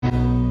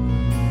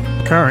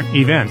current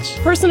events,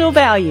 personal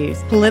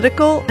values,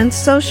 political and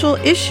social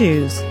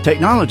issues,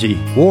 technology,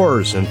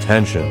 wars and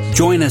tensions.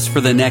 Join us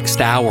for the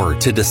next hour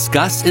to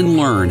discuss and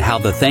learn how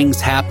the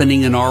things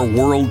happening in our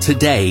world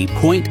today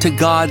point to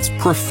God's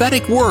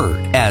prophetic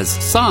word as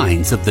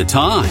signs of the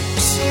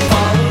times.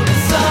 Follow the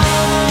signs,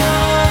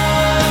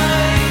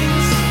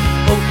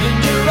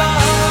 open your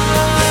eyes,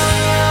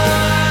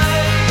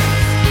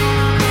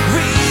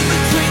 read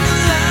between the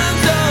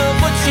lines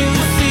of what you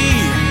see,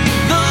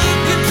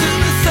 look into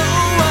the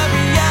soul of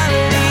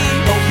reality,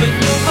 open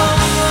your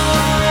mind,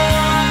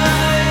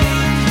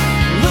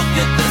 look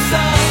at the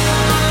sign,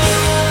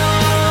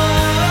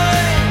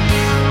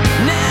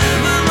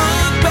 never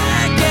look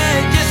back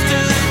at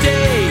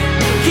yesterday,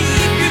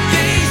 keep your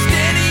gaze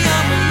steady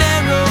on the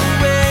narrow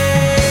way.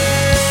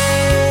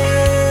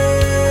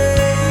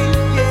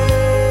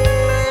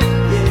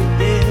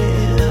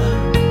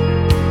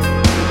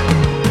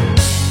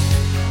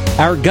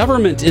 Our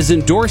government is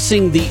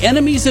endorsing the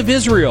enemies of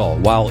Israel,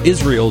 while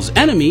Israel's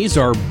enemies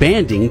are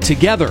banding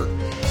together.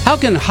 How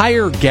can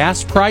higher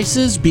gas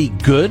prices be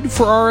good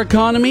for our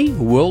economy?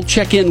 We'll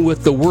check in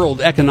with the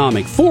World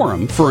Economic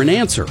Forum for an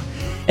answer.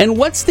 And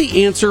what's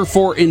the answer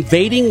for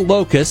invading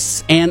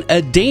locusts and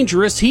a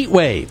dangerous heat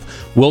wave?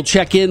 We'll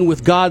check in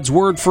with God's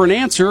Word for an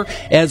answer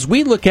as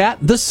we look at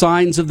the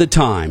signs of the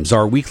times,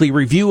 our weekly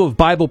review of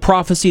Bible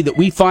prophecy that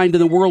we find in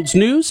the world's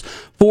news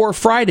for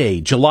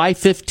Friday, July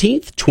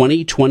 15th,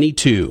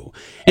 2022.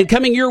 And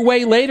coming your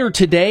way later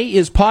today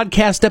is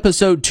podcast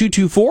episode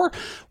 224.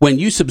 When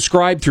you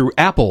subscribe through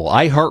Apple,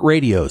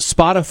 iHeartRadio,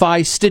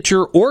 Spotify,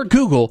 Stitcher, or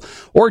Google,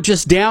 or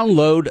just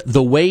download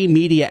the Way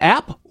Media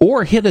app,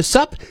 or hit us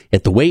up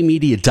at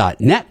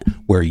thewaymedia.net,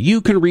 where you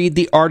can read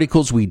the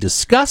articles we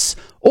discuss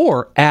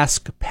or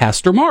ask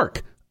Pastor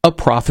Mark a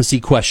prophecy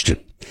question.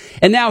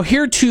 And now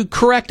here to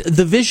correct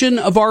the vision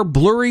of our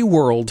blurry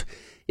world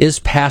is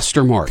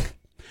Pastor Mark,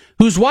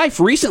 whose wife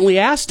recently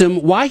asked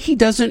him why he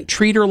doesn't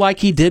treat her like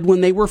he did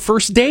when they were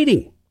first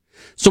dating.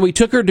 So he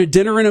took her to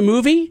dinner and a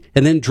movie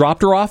and then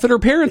dropped her off at her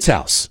parents'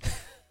 house.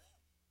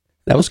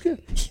 That was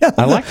good. Yeah,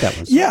 I like that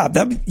one. Yeah,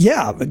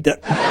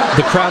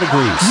 The crowd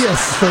agrees.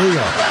 Yes, there you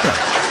go.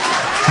 Yeah.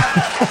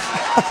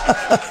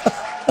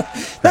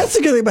 That's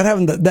the good thing about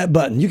having that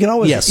button. You can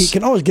always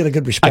get a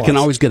good response. I can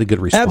always get a good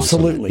response.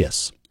 Absolutely.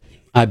 Yes.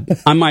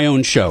 I'm my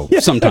own show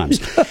sometimes.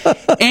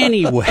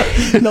 Anyway.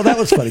 No, that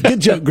was funny. Good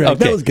joke, Greg.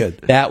 Okay. That was good.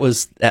 That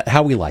was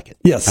how we like it.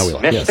 Yes. How we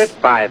like Missed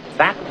it by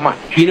that much.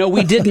 You know,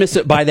 we did miss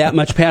it by that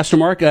much, Pastor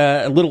Mark.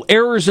 Little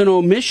errors and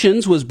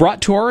omissions was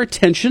brought to our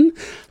attention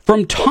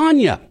from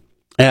Tanya.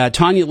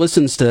 Tanya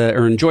listens to,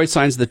 or enjoys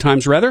Signs of the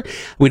Times, rather.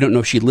 We don't know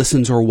if she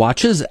listens or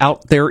watches,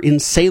 out there in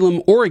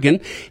Salem,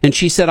 Oregon. And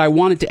she said, I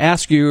wanted to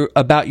ask you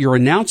about your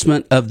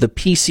announcement of the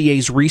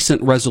PCA's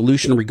recent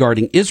resolution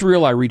regarding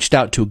Israel. I reached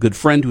out to a good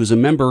friend who is a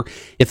member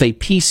of a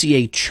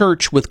PCA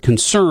church with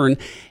concern,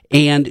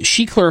 and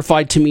she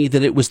clarified to me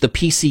that it was the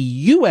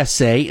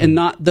PCUSA and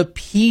not the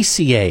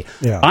PCA.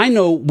 Yeah. I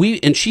know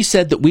and she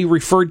said that we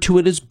referred to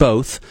it as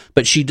both,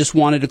 but she just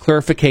wanted a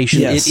clarification.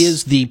 Yes. It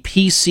is the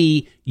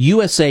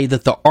PCUSA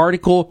that the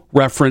article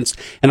referenced,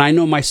 and I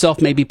know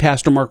myself, maybe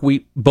Pastor Mark,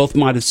 we both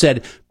might have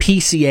said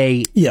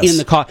PCA in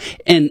the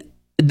and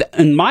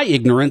in my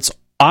ignorance,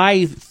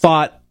 I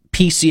thought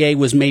PCA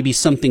was maybe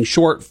something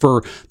short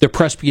for the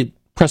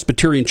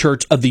Presbyterian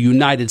Church of the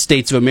United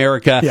States of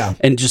America,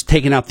 and just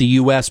taking out the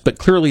U.S., but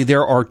clearly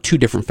there are two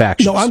different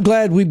factions. No, I'm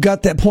glad we've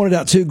got that pointed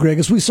out too, Greg,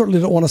 because we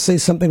certainly don't want to say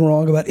something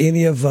wrong about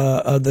any of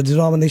the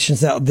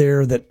denominations out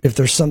there, that if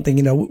there's something,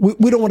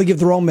 we don't want to give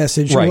the wrong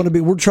message. Right.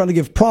 We're trying to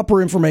give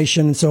proper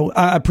information, and so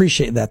I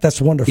appreciate that. That's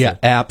wonderful. Yeah,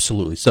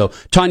 absolutely. So,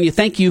 Tanya,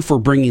 thank you for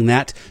bringing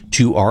that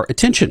to our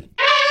attention.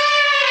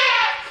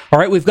 All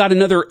right, we've got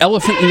another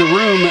elephant in the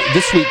room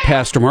this week,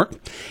 Pastor Mark,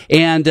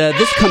 and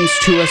this comes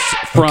to us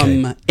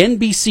from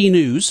NBC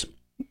News.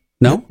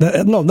 No,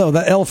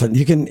 that elephant.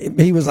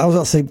 I was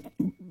about to say,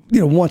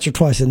 once or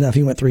twice enough.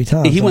 He went 3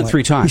 times. He went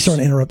 3 times. He's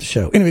starting to interrupt the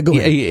show. Anyway, go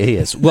ahead. He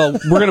is. Well,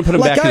 we're going to put him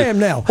like back. I am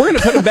now. We're going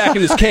to put him back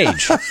in his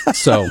cage.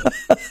 So,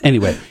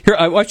 anyway, here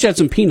I watched had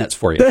some peanuts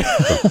for you. This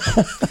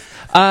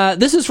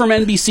is from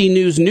NBC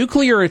News.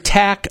 Nuclear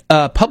attack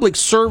public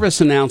service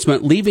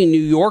announcement leaving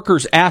New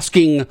Yorkers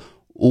asking,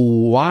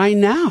 why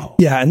now?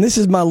 Yeah, and this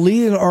is my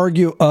lead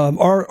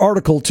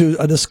article to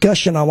a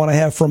discussion I want to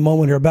have for a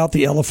moment here about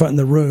the elephant in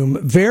the room.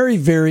 Very,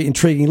 very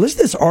intriguing. Listen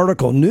to this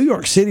article. New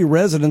York City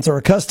residents are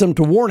accustomed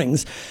to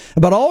warnings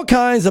about all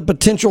kinds of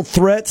potential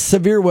threats,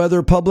 severe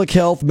weather, public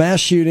health,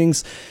 mass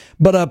shootings.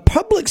 But a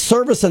public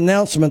service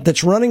announcement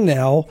that's running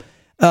now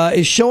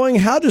is showing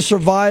how to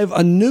survive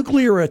a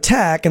nuclear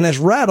attack and has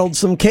rattled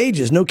some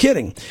cages. No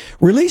kidding.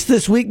 Released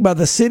this week by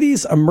the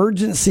city's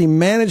emergency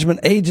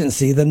management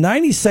agency, the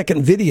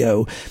 90-second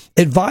video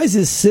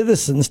advises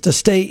citizens to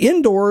stay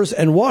indoors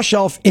and wash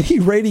off any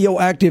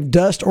radioactive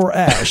dust or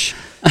ash.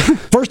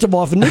 First of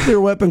all, if a nuclear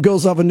weapon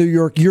goes off in New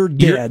York, you're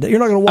dead. You're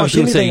not going to wash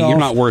anything off. You're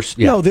not worse.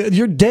 Yeah. No,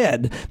 you're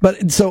dead. But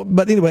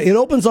anyway, it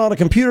opens on a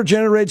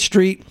computer-generated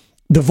street.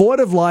 devoid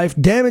of life,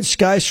 damaged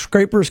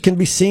skyscrapers can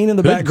be seen in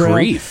the Good background.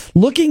 grief.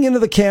 Looking into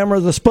the camera,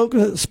 the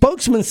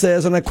spokesman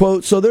says, and I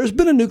quote, "So there's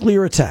been a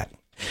nuclear attack.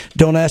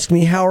 Don't ask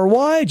me how or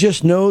why,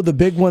 just know the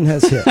big one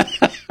has hit."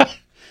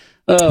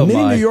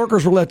 Many New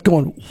Yorkers were left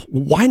going,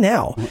 why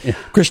now?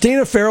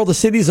 Christina Farrell, the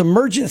city's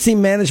emergency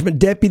management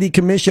deputy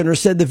commissioner,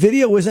 said the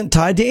video isn't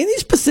tied to any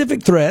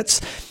specific threats.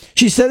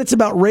 She said it's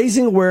about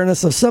raising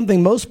awareness of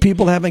something most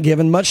people haven't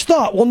given much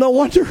thought. Well, no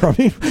wonder. I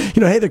mean,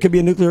 hey, there could be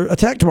a nuclear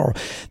attack tomorrow.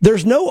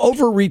 There's no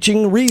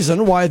overreaching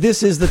reason why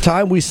this is the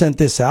time we sent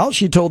this out,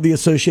 she told the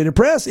Associated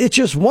Press. It's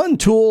just one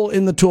tool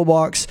in the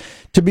toolbox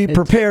to be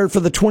prepared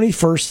for the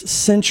 21st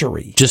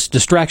century. Just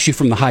distracts you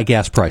from the high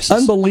gas prices.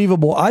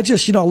 Unbelievable. I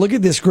just, look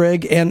at this,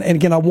 Greg, and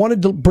again, I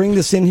wanted to bring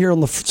this in here on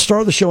the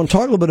start of the show and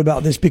talk a little bit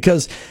about this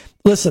because,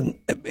 listen,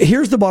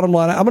 here's the bottom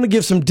line. I'm going to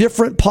give some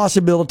different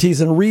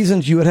possibilities and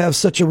reasons you would have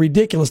such a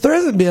ridiculous. There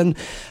hasn't been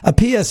a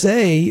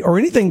PSA or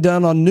anything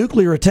done on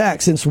nuclear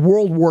attacks since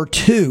World War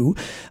II.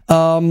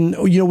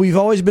 We've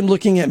always been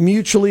looking at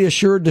mutually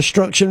assured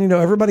destruction.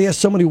 Everybody has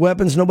so many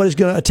weapons, nobody's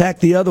going to attack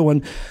the other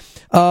one.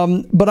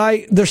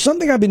 But there's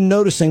something I've been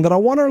noticing that I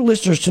want our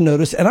listeners to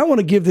notice, and I want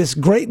to give this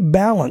great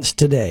balance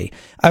today.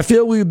 I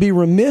feel we would be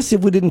remiss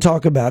if we didn't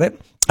talk about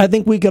it. I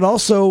think we could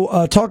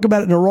also talk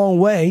about it in the wrong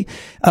way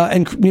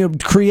and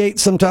create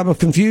some type of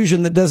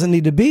confusion that doesn't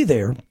need to be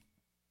there.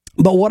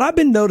 But what I've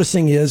been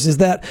noticing is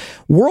that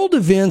world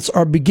events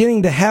are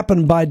beginning to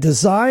happen by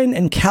design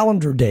and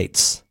calendar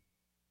dates.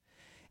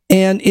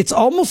 And it's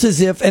almost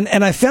as if, and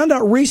I found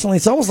out recently,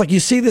 it's almost like you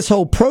see this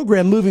whole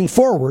program moving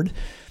forward.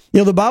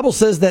 The Bible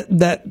says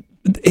that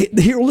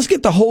here, let's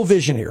get the whole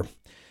vision here.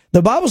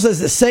 The Bible says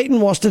that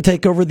Satan wants to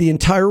take over the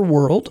entire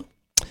world,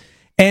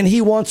 and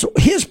he wants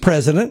his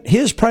president,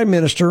 his prime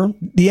minister,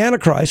 the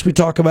Antichrist, we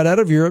talk about out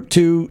of Europe,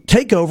 to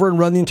take over and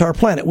run the entire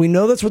planet. We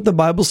know that's what the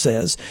Bible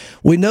says.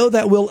 We know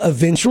that will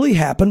eventually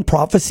happen.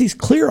 Prophecy's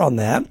clear on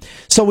that.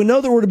 So we know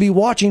that we're to be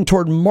watching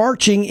toward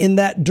marching in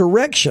that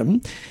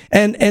direction,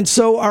 and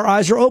so our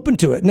eyes are open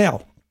to it.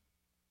 Now,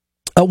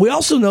 we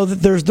also know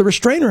that there's the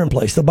restrainer in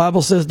place. The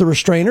Bible says the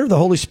restrainer, the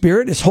Holy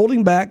Spirit, is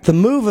holding back the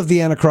move of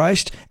the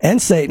Antichrist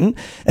and Satan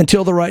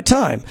until the right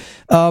time.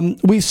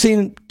 We've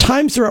seen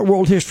times throughout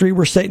world history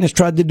where Satan has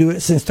tried to do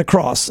it since the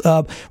cross.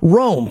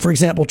 Rome, for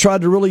example,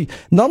 tried to really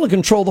not only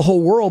control the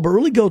whole world, but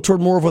really go toward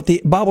more of what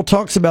the Bible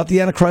talks about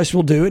the Antichrist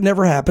will do. It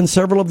never happened.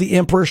 Several of the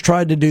emperors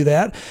tried to do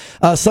that.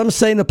 Some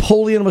say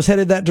Napoleon was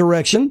headed that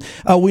direction.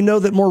 We know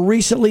that more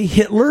recently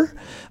Hitler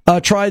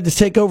tried to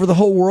take over the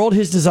whole world.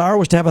 His desire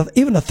was to have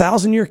even a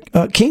 1,000-year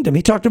kingdom.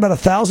 He talked about a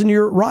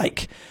 1,000-year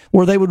Reich,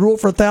 where they would rule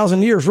for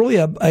 1,000 years. Really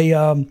I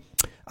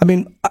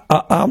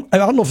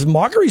don't know if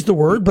mockery is the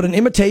word, but an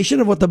imitation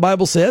of what the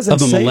Bible says. Of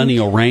the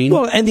millennial reign.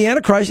 Well, and the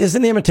Antichrist is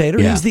an imitator.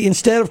 Yeah. He's the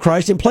instead of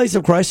Christ, in place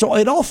of Christ. So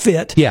it all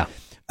fit. Yeah.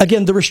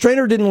 Again, the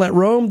restrainer didn't let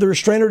Rome. The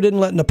restrainer didn't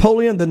let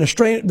Napoleon.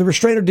 The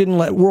restrainer didn't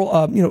let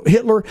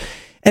Hitler.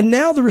 And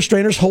now the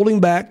restrainer's holding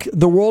back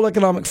the World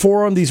Economic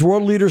Forum, these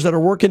world leaders that are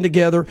working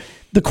together.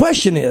 The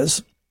question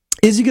is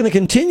he going to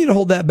continue to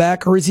hold that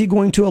back, or is he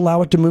going to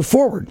allow it to move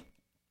forward?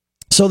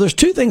 So there's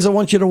two things I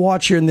want you to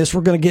watch here in this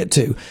we're going to get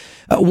to.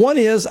 One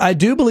is I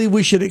do believe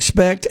we should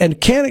expect and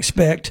can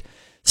expect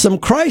some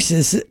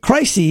crises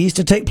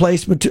to take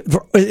place within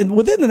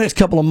the next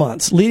couple of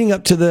months leading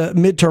up to the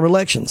midterm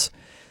elections.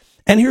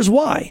 And here's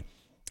why.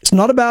 It's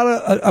not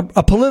about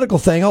a political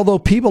thing, although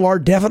people are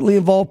definitely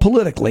involved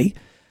politically.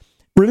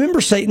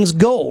 Remember Satan's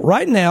goal.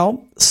 Right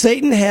now,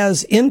 Satan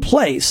has in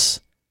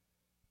place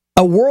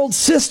a world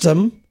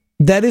system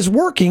that is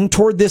working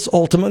toward this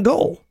ultimate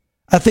goal.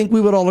 I think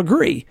we would all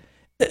agree.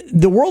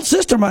 The world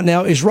system right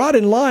now is right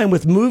in line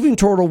with moving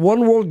toward a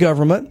one world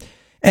government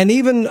and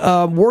even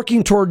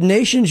working toward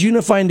nations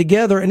unifying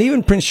together, and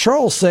even Prince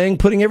Charles saying,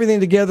 putting everything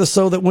together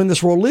so that when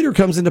this world leader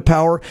comes into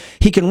power,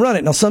 he can run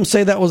it. Now, some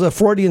say that was a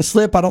Freudian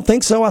slip. I don't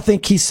think so. I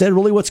think he said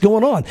really what's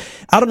going on.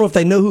 I don't know if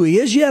they know who he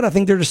is yet. I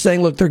think they're just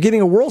saying, look, they're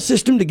getting a world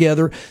system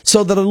together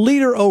so that a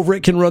leader over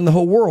it can run the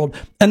whole world.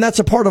 And that's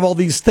a part of all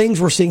these things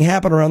we're seeing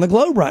happen around the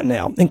globe right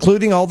now,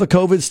 including all the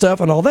COVID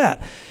stuff and all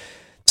that.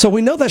 So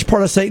we know that's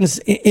part of Satan's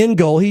end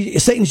goal.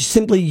 Satan's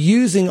simply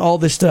using all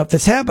this stuff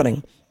that's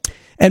happening.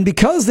 And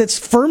because it's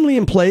firmly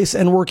in place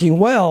and working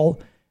well,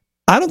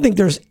 I don't think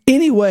there's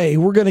any way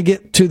we're going to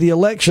get to the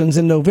elections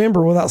in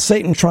November without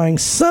Satan trying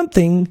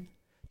something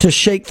to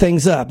shake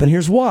things up. And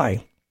here's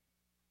why.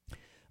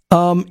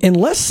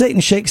 Unless Satan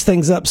shakes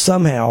things up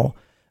somehow,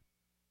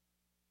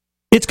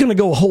 it's going to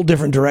go a whole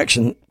different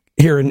direction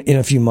here in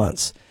a few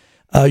months.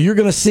 You're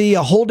going to see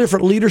a whole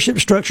different leadership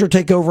structure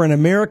take over in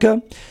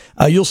America.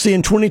 You'll see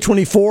in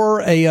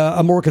 2024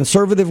 a more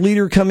conservative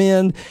leader come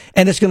in,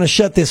 and it's going to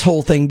shut this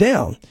whole thing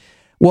down.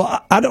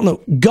 Well, I don't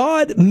know.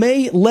 God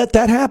may let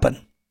that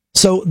happen.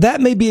 So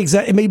that may be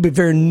it may be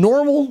very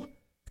normal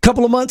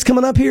couple of months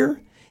coming up here.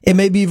 It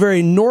may be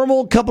very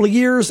normal couple of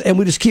years, and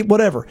we just keep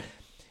whatever.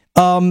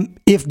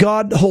 If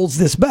God holds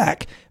this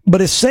back.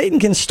 But if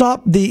Satan can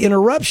stop the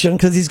interruption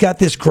because he's got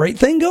this great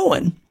thing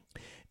going,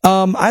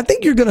 I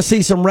think you're going to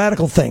see some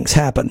radical things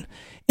happen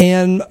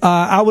And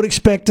I would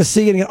expect to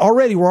see it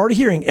already. We're already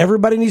hearing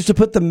everybody needs to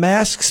put the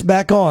masks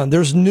back on.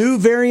 There's new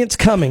variants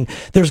coming.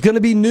 There's going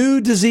to be new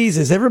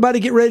diseases.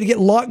 Everybody get ready to get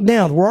locked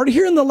down. We're already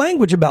hearing the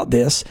language about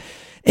this.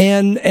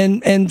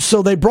 And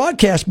so they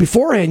broadcast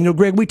beforehand.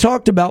 Greg, we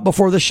talked about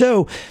before the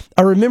show.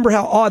 I remember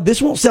how odd,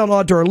 this won't sound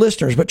odd to our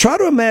listeners, but try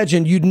to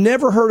imagine you'd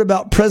never heard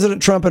about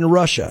President Trump and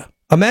Russia.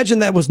 Imagine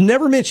that was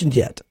never mentioned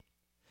yet.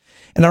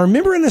 And I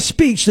remember in a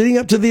speech leading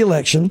up to the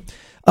election,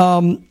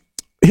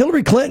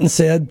 Hillary Clinton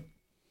said,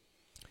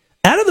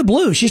 out of the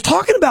blue, she's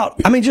talking about,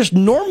 just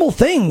normal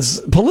things,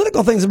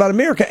 political things about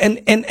America,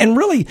 and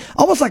really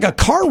almost like a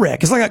car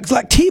wreck. It's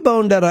like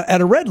T-boned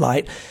at a red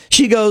light.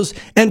 She goes,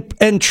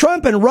 and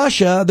Trump and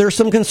Russia, there's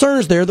some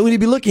concerns there that we need to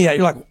be looking at.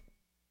 You're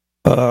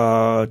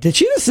like, did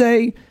she just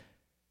say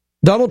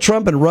Donald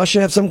Trump and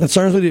Russia have some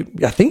concerns with you?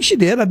 I think she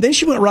did. And then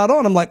she went right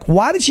on. I'm like,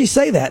 why did she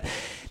say that?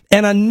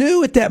 And I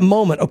knew at that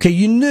moment, okay,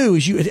 you knew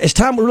as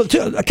time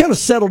I kind of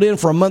settled in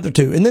for a month or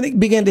two, and then it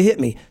began to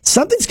hit me.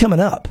 Something's coming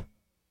up.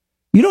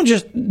 You don't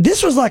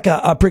this was like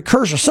a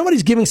precursor.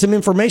 Somebody's giving some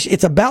information.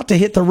 It's about to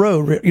hit the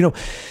road,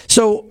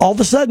 So all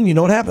of a sudden, you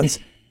know what happens?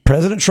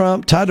 President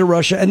Trump tied to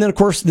Russia. And then, of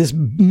course, this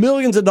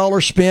millions of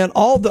dollars spent,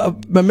 all the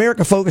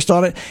America focused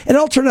on it. And it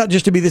all turned out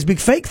just to be this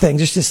big fake thing,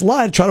 just this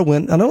lie to try to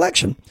win an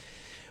election.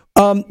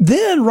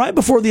 Then right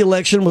before the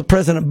election with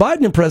President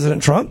Biden and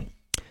President Trump,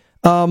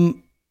 Joe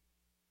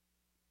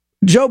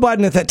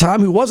Biden at that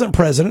time, who wasn't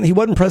president, he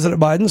wasn't President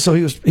Biden. So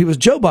he was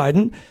Joe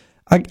Biden,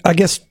 I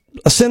guess,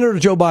 a Senator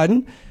Joe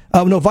Biden.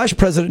 Vice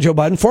President Joe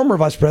Biden, former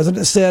Vice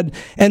President, said,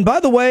 and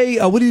by the way,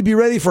 we need to be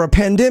ready for a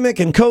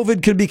pandemic and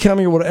COVID could be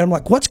coming or whatever. I'm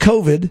like, what's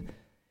COVID?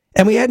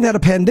 And we hadn't had a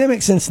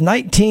pandemic since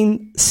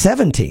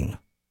 1917. And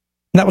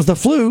that was the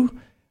flu,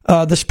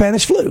 the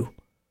Spanish flu.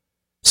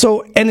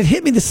 So, and it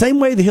hit me the same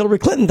way the Hillary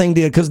Clinton thing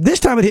did, because this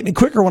time it hit me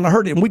quicker when I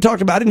heard it. And we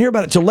talked about it. I didn't hear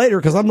about it till later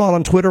because I'm not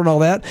on Twitter and all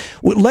that.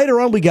 Later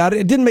on, we got it.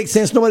 It didn't make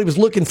sense. Nobody was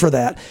looking for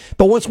that.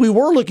 But once we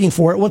were looking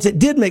for it, once it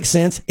did make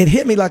sense, it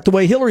hit me like the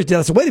way Hillary's did.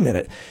 I said, wait a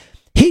minute.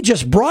 He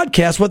just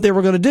broadcast what they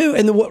were going to do.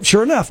 And then,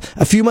 sure enough,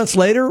 a few months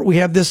later, we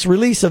have this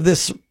release of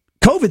this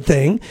COVID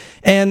thing,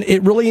 and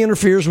it really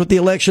interferes with the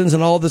elections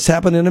and all that's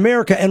happened in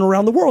America and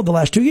around the world the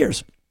last 2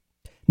 years.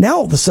 Now,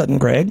 all of a sudden,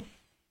 Greg,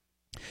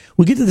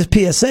 we get to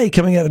this PSA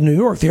coming out of New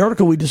York, the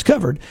article we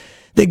discovered,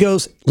 that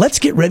goes, let's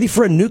get ready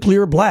for a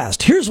nuclear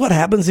blast. Here's what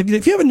happens if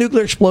you have a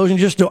nuclear explosion,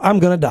 just know I'm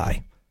going to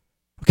die.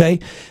 Okay.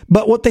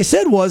 But what they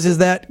said is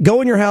that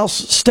go in your house,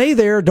 stay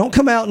there, don't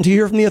come out until you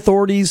hear from the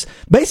authorities,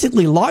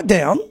 basically lock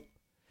down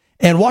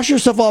and wash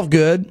yourself off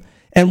good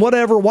and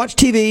whatever, watch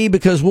TV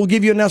because we'll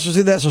give you announcements to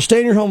do that. So stay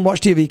in your home and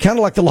watch TV, kind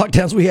of like the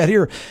lockdowns we had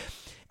here.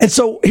 And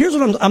so here's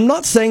what I'm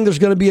not saying there's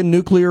going to be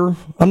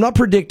I'm not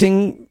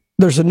predicting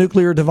there's a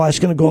nuclear device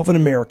going to go off in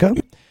America.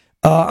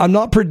 I'm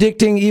not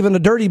predicting even a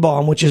dirty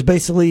bomb, which is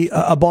basically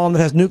a bomb that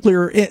has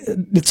nuclear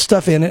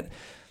stuff in it.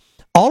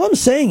 All I'm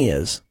saying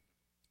is,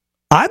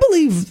 I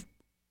believe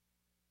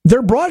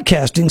they're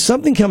broadcasting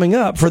something coming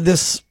up for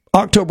this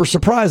October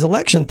surprise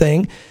election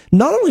thing,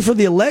 not only for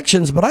the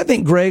elections, but I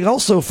think, Greg,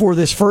 also for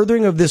this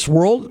furthering of this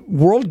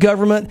world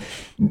government,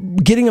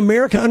 getting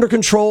America under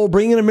control,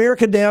 bringing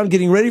America down,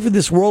 getting ready for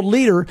this world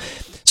leader.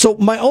 So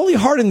my only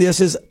heart in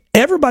this is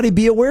everybody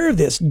be aware of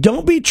this.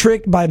 Don't be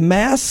tricked by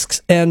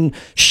masks and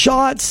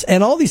shots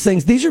and all these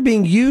things. These are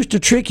being used to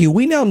trick you.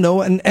 We now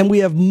know, and we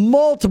have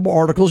multiple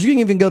articles. You can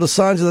even go to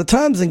Signs of the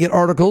Times and get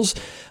articles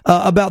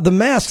about the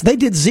masks. They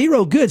did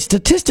zero good,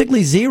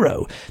 statistically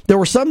zero. There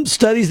were some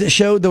studies that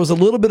showed there was a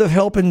little bit of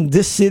help in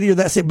this city or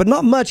that city, but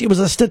not much. It was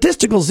a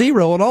statistical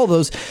zero on all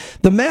those.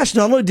 The masks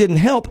not only didn't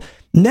help,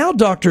 now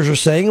doctors are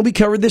saying, and we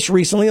covered this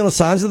recently on the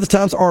Signs of the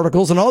Times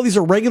articles, and all these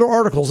are regular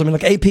articles,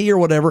 like AP or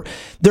whatever,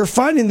 they're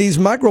finding these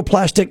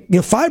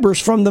microplastic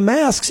fibers from the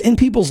masks in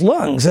people's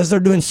lungs as they're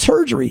doing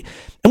surgery.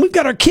 And we've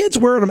got our kids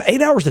wearing them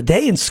 8 hours a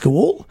day in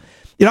school.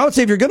 I would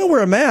say if you're going to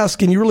wear a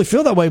mask and you really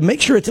feel that way, make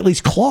sure it's at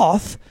least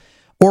cloth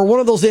or one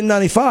of those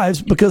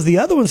N95s, because the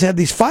other ones have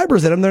these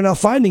fibers in them they're now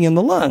finding in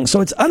the lungs. So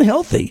it's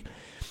unhealthy.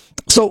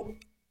 So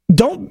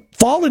don't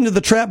fall into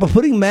the trap of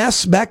putting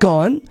masks back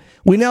on.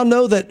 We now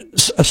know that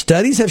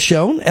studies have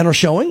shown and are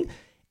showing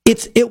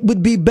it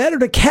would be better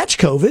to catch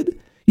COVID.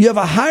 You have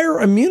a higher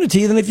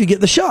immunity than if you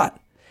get the shot.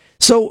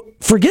 So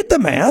forget the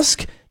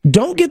mask.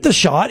 Don't get the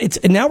shot.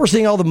 And now we're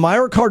seeing all the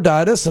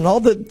myocarditis and all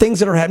the things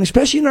that are happening,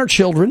 especially in our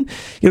children.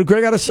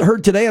 Greg, I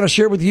heard today, and I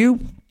shared with you,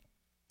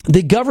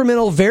 the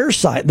governmental VAERS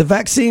site, the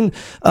vaccine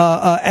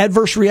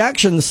adverse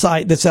reaction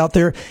site that's out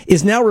there,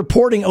 is now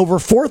reporting over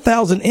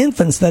 4,000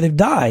 infants that have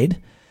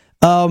died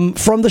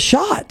from the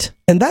shot.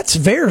 And that's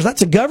VAERS.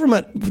 That's a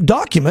government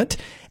document.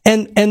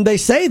 And they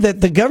say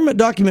that the government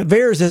document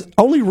VAERS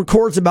only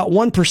records about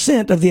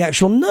 1% of the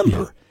actual number.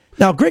 Yeah.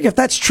 Now, Greg, if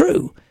that's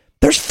true,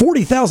 there's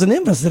 40,000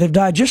 infants that have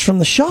died just from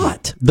the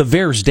shot. The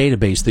VAERS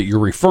database that you're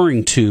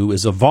referring to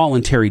is a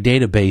voluntary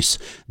database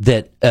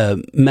that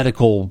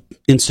medical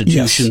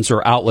institutions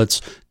or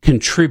outlets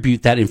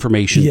contribute that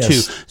information Yes.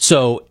 to.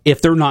 So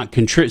if they're not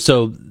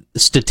so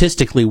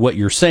statistically, what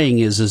you're saying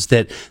is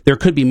that there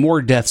could be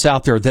more deaths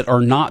out there that are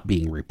not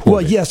being reported.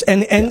 Well, yes,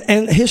 and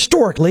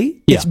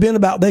historically, it's been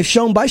about, they've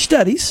shown by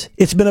studies,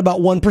 it's been about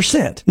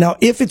 1%. Now,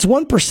 if it's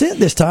 1%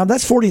 this time,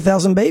 that's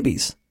 40,000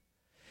 babies.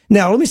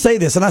 Now, let me say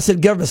this, and I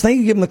said governments, thank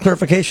you for giving the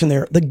clarification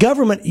there. The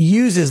government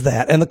uses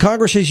that, and the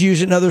Congress has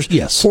used it and others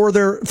for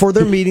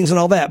their meetings and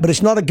all that, but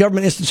it's not a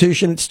government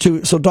institution, it's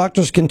so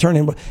doctors can turn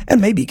in, and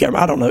maybe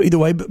government, I don't know, either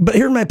way, but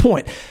here's my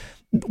point.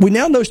 We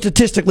now know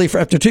statistically, for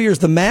after 2 years,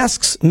 the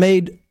masks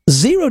made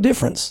zero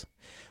difference.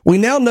 We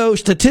now know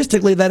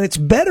statistically that it's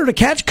better to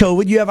catch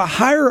COVID. You have a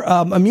higher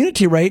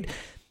immunity rate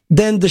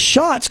than the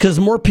shots because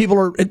more people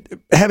are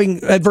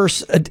having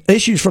adverse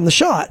issues from the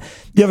shot.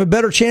 You have a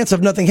better chance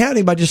of nothing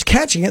happening by just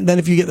catching it than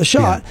if you get the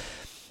shot.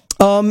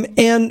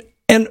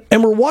 And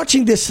we're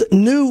watching this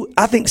new,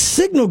 I think,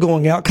 signal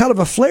going out, kind of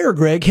a flare,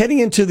 Greg, heading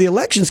into the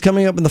elections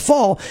coming up in the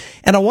fall.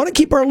 And I want to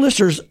keep our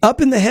listeners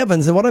up in the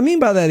heavens. And what I mean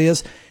by that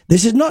is,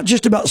 this is not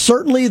just about,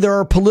 certainly there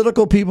are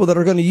political people that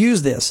are going to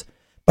use this,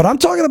 but I'm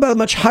talking about a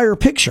much higher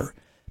picture.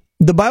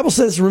 The Bible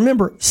says,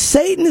 remember,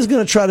 Satan is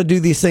going to try to do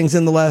these things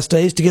in the last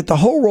days to get the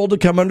whole world to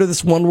come under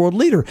this one world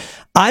leader.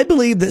 I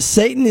believe that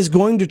Satan is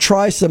going to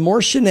try some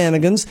more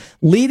shenanigans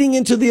leading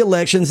into the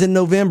elections in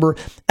November.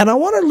 And I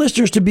want our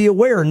listeners to be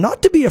aware,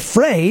 not to be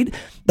afraid.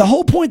 The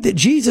whole point that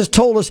Jesus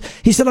told us,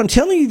 he said, I'm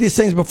telling you these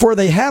things before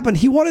they happen.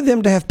 He wanted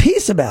them to have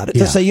peace about it,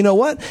 to say, you know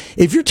what?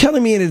 If you're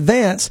telling me in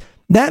advance,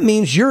 that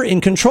means you're in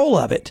control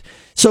of it.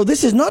 So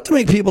this is not to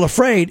make people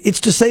afraid.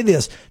 It's to say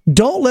this.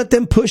 Don't let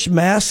them push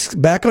masks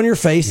back on your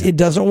face. It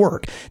doesn't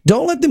work.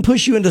 Don't let them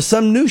push you into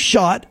some new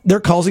shot. They're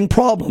causing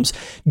problems.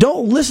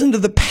 Don't listen to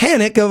the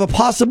panic of a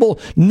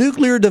possible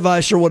nuclear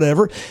device or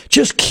whatever.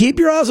 Just keep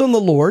your eyes on the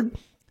Lord.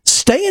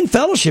 Stay in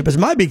fellowship is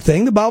my big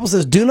thing. The Bible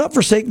says, do not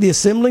forsake the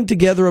assembling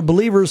together of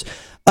believers,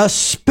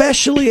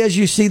 especially as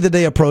you see the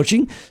day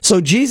approaching. So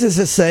Jesus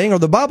is saying, or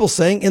the Bible's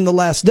saying, in the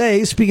last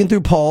days, speaking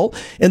through Paul,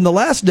 in the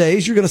last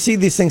days, you're going to see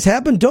these things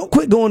happen. Don't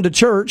quit going to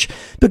church,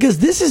 because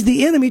this is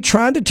the enemy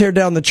trying to tear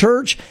down the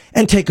church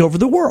and take over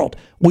the world.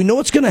 We know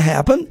it's going to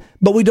happen,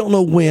 but we don't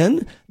know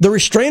when. The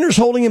restrainer's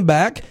holding him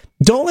back.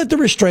 Don't let the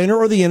restrainer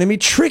or the enemy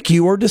trick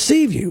you or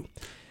deceive you.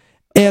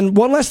 And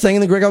one last thing,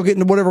 and then Greg, I'll get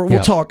into whatever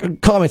we'll talk,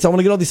 comments. I want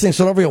to get all these things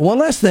so don't forget. One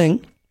last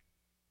thing,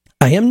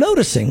 I am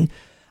noticing,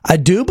 I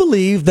do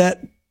believe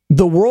that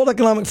the World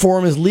Economic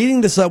Forum is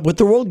leading this up with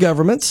the world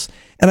governments,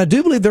 and I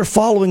do believe they're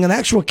following an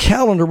actual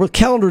calendar with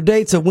calendar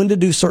dates of when to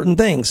do certain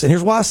things. And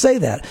here's why I say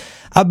that.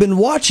 I've been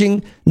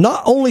watching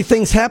not only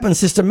things happen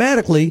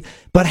systematically,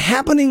 but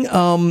happening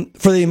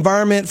for the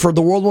environment, for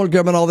the world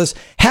government, all this,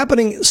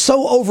 happening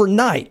so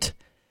overnight.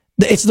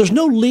 There's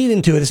no lead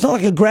into it. It's not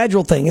like a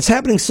gradual thing. It's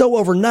happening so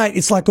overnight.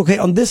 It's like, okay,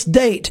 on this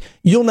date,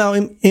 you'll now,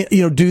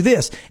 do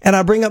this. And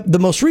I bring up the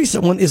most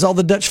recent one is all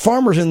the Dutch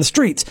farmers in the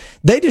streets.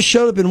 They just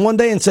showed up in one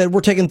day and said,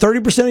 we're taking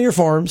 30% of your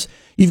farms.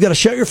 You've got to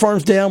shut your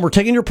farms down. We're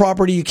taking your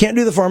property. You can't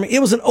do the farming. It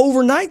was an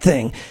overnight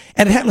thing.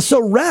 And it happened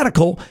so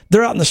radical.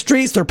 They're out in the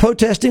streets. They're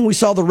protesting. We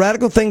saw the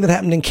radical thing that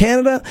happened in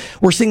Canada.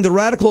 We're seeing the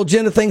radical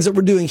agenda things that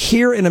we're doing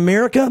here in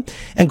America.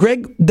 And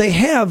Greg,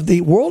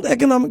 the World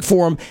Economic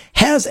Forum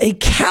has a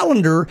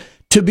calendar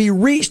to be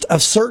reached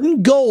of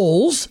certain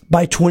goals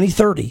by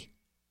 2030.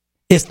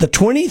 It's the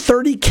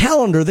 2030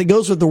 calendar that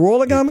goes with the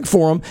World Economic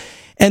Forum.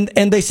 And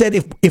they said,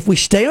 if we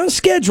stay on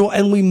schedule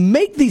and we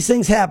make these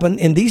things happen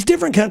in these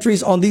different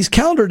countries on these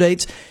calendar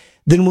dates,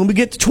 then when we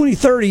get to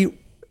 2030,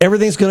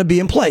 everything's going to be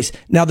in place.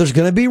 Now, there's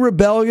going to be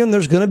rebellion.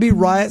 There's going to be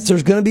riots.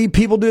 There's going to be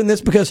people doing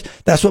this because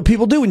that's what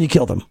people do when you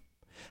kill them.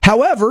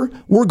 However,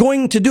 we're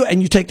going to do it,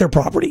 and you take their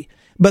property.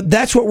 But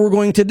that's what we're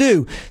going to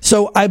do.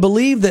 So I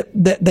believe that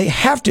they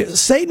have to,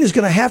 Satan is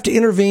going to have to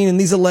intervene in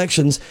these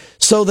elections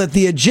so that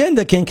the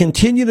agenda can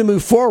continue to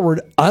move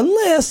forward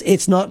unless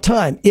it's not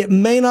time. It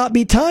may not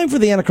be time for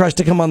the Antichrist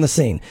to come on the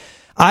scene.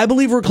 I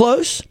believe we're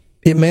close.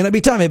 It may not be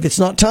time. If it's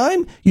not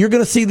time, you're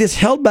going to see this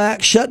held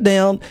back, shut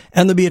down,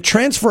 and there'll be a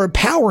transfer of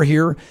power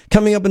here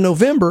coming up in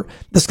November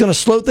that's going to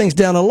slow things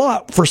down a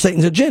lot for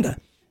Satan's agenda.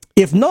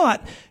 If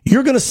not,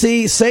 you're going to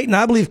see Satan,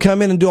 I believe,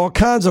 come in and do all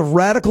kinds of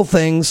radical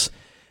things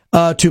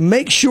to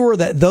make sure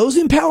that those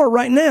in power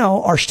right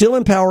now are still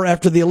in power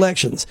after the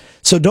elections.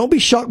 So don't be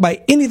shocked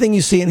by anything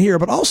you see and hear,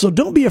 but also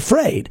don't be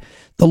afraid.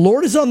 The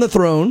Lord is on the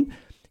throne.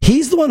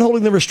 He's the one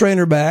holding the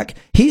restrainer back.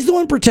 He's the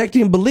one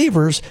protecting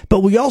believers, but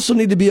we also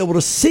need to be able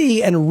to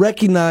see and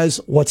recognize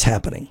what's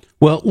happening.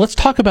 Well, let's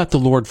talk about the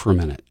Lord for a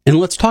minute, and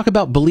let's talk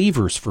about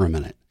believers for a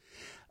minute.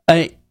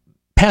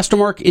 Pastor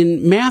Mark,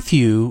 in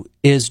Matthew,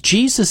 as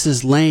Jesus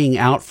is laying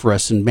out for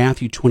us in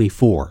Matthew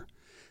 24,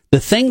 the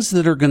things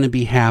that are going to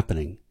be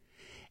happening,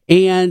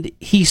 and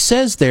he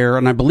says there,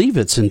 and I believe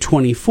it's in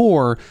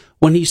 24,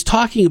 when he's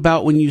talking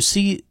about when you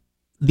see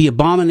the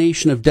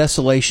abomination of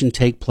desolation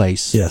take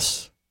place,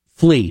 yes,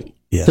 flee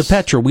to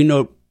Petra. We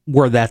know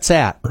where that's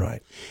at.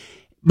 Right.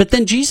 But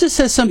then Jesus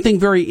says something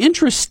very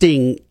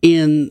interesting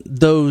in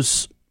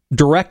those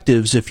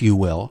directives, if you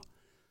will.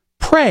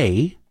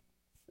 Pray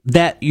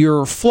that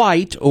your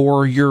flight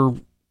or your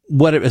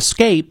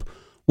escape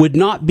would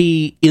not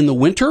be in the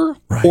winter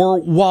or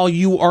while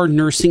you are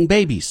nursing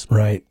babies.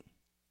 Right.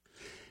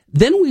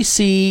 Then we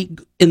see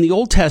in the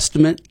Old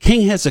Testament,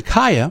 King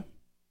Hezekiah,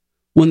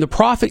 when the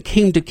prophet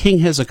came to King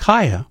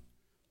Hezekiah,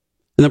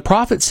 and the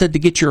prophet said to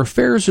get your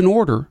affairs in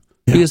order,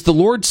 because the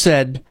Lord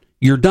said,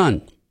 you're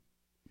done.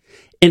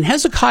 And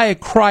Hezekiah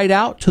cried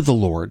out to the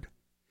Lord,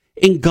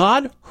 and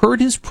God heard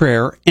his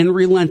prayer and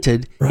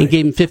relented and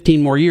gave him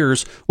 15 more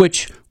years,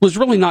 which was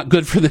really not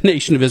good for the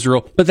nation of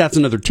Israel, but that's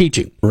another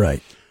teaching.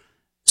 Right.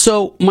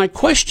 So my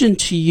question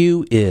to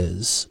you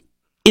is,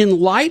 in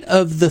light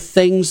of the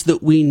things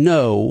that we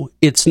know,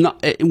 it's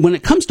not, when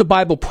it comes to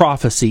Bible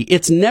prophecy,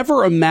 it's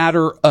never a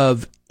matter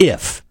of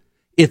if.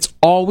 It's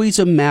always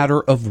a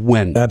matter of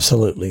when.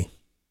 Absolutely.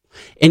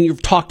 And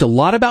you've talked a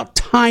lot about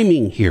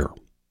timing here.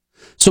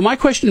 So my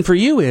question for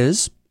you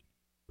is,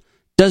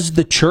 can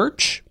the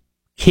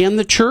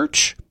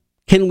church,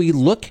 can we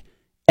look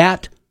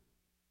at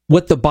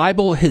what the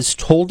Bible has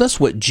told us,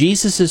 what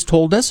Jesus has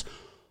told us?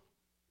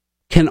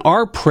 Can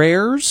our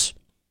prayers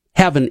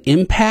have an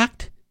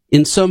impact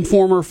in some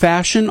form or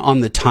fashion on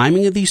the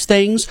timing of these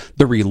things,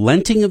 the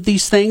relenting of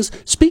these things?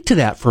 Speak to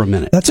that for a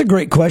minute. That's a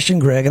great question,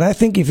 Greg. And I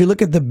think if you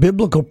look at the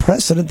biblical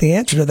precedent, the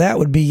answer to that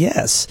would be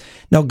yes.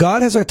 Now,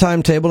 God has a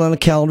timetable and a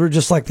calendar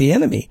just like the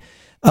enemy.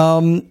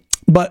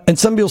 And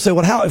some people say,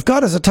 well, how, if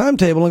God has a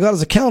timetable and God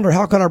has a calendar,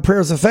 how can our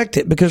prayers affect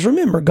it? Because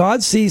remember,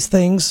 God sees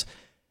things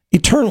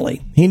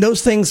eternally. He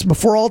knows things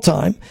before all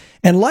time.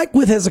 And like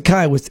with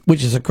Hezekiah,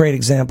 which is a great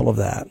example of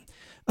that,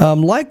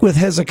 like with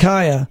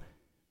Hezekiah,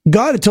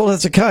 God had told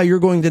Hezekiah, you're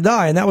going to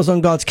die, and that was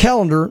on God's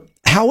calendar.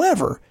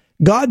 However,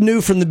 God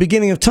knew from the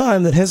beginning of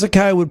time that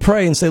Hezekiah would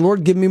pray and say,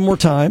 Lord, give me more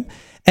time.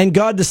 And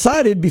God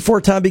decided before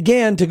time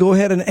began to go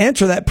ahead and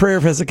answer that prayer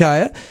of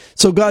Hezekiah.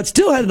 So God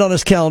still had it on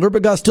his calendar,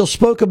 but God still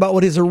spoke about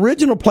what his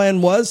original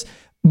plan was,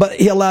 but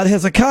he allowed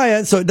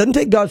Hezekiah. So it doesn't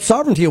take God's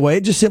sovereignty away.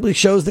 It just simply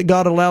shows that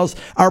God allows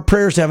our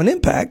prayers to have an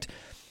impact.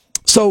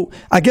 So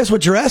I guess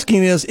what you're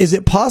asking is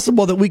it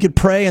possible that we could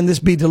pray and this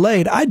be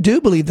delayed? I do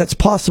believe that's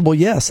possible.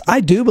 Yes,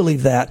 I do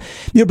believe that.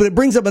 But it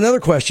brings up another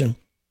question.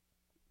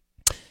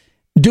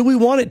 Do we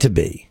want it to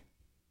be?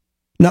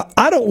 Now,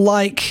 I don't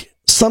like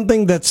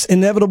something that's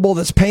inevitable,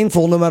 that's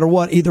painful no matter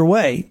what, either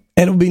way.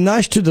 And it would be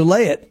nice to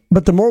delay it.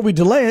 But the more we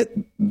delay it,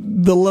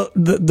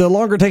 the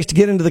longer it takes to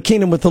get into the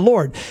kingdom with the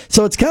Lord.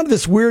 So it's kind of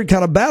this weird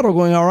kind of battle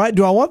going, all right,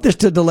 do I want this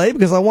to delay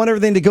because I want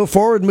everything to go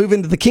forward and move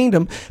into the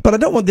kingdom, but I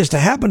don't want this to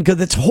happen because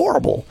it's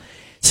horrible.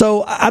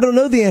 So I don't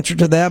know the answer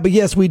to that, but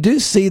yes, we do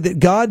see that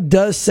God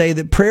does say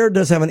that prayer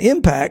does have an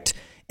impact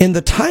in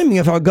the timing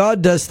of how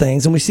God does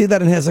things, and we see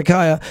that in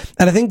Hezekiah.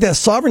 And I think that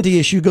sovereignty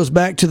issue goes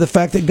back to the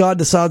fact that God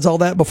decides all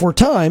that before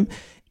time,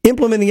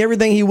 implementing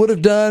everything he would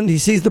have done. He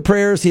sees the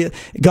prayers.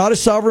 God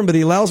is sovereign, but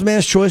he allows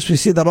man's choice. We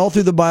see that all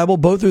through the Bible.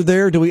 Both are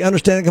there. Do we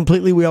understand it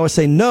completely? We always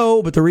say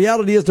no, but the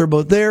reality is they're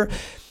both there.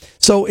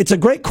 So it's a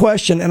great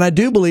question, and I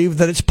do believe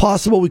that it's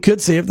possible we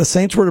could see if the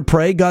saints were to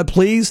pray, God,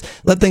 please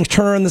let things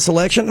turn around this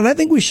election. And I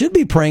think we should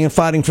be praying and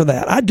fighting for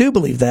that. I do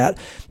believe that.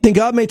 Then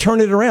God may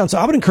turn it around. So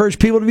I would encourage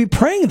people to be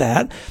praying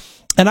that.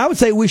 And I would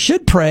say we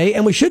should pray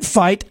and we should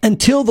fight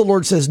until the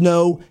Lord says,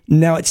 no,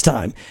 now it's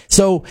time.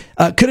 So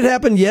could it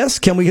happen? Yes.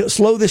 Can we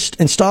slow this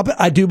and stop it?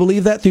 I do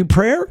believe that through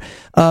prayer.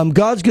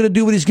 God's going to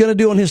do what he's going to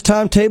do on his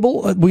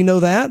timetable. We know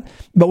that.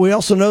 But we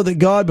also know that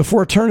God,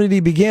 before eternity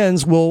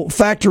begins, will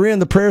factor in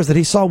the prayers that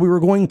he saw we were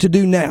going to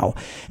do now.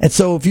 And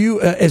so if you,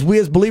 as we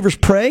as believers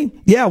pray,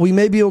 yeah, we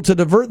may be able to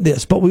divert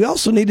this. But we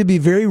also need to be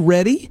very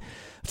ready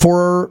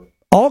for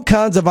all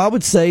kinds of, I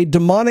would say,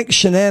 demonic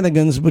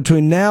shenanigans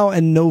between now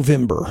and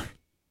November.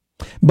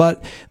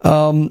 But,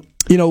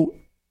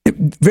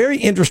 very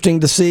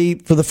interesting to see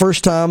for the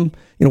first time,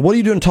 what are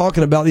you doing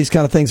talking about these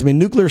kind of things? I mean,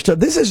 nuclear stuff,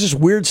 this is just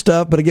weird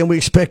stuff, but again, we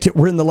expect it.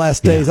 We're in the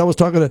last days. I was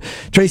talking to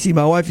Tracy,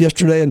 my wife,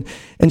 yesterday,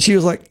 and she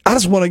was like, I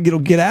just want to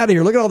get out of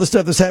here. Look at all the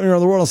stuff that's happening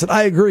around the world. I said,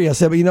 I agree. I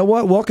said, but you know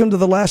what? Welcome to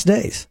the last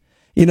days.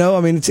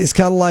 I mean, it's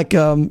kind of like,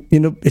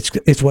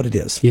 it's what it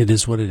is. It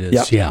is what it is.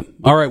 Yep. Yeah.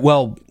 All right.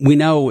 Well, we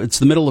know it's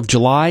the middle of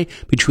July.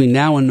 Between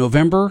now and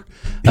November,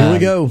 here we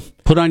go.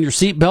 Put on your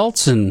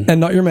seatbelts and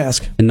not your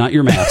mask. And not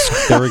your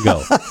mask. There we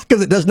go.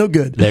 Because it does no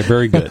good. They're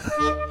very good.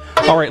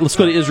 All right. Let's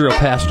go to Israel,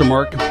 Pastor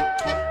Mark.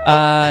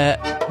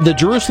 The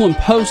Jerusalem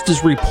Post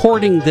is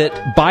reporting that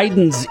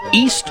Biden's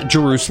East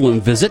Jerusalem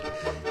visit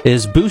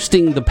is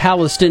boosting the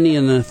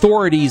Palestinian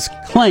Authorities'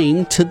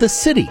 claim to the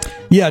city.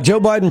 Yeah,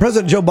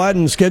 President Joe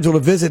Biden scheduled a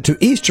visit to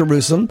East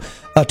Jerusalem,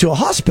 to a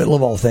hospital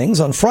of all things,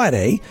 on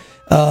Friday.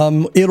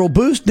 It'll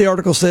boost, the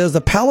article says,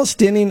 the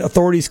Palestinian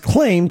Authorities'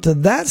 claim to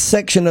that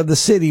section of the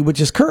city, which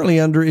is currently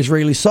under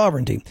Israeli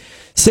sovereignty.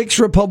 6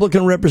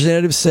 Republican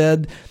representatives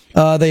said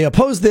they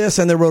opposed this,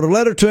 and they wrote a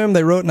letter to him.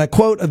 They wrote, and I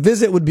quote, a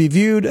visit would be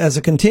viewed as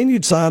a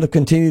continued sign of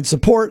continued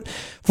support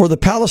for the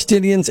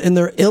Palestinians in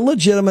their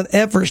illegitimate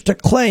efforts to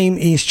claim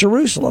East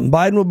Jerusalem.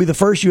 Biden will be the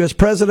first U.S.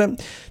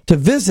 president to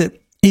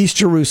visit East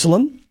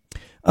Jerusalem.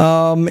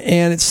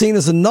 and it's seen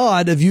as a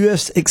nod of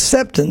U.S.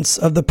 acceptance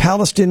of the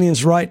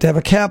Palestinians' right to have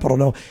a capital.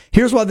 Now,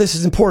 here's why this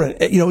is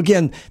important.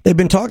 Again, they've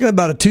been talking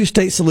about a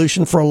two-state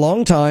solution for a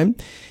long time.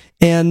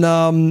 And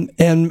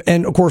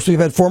of course, we've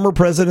had former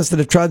presidents that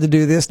have tried to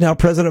do this. Now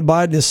President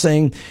Biden is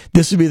saying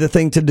this would be the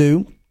thing to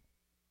do.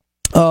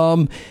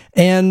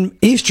 And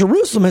East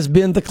Jerusalem has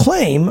been the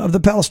claim of the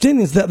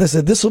Palestinians that they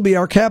said, this will be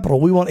our capital.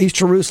 We want East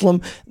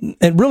Jerusalem.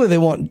 And really they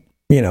want,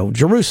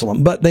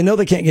 Jerusalem, but they know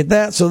they can't get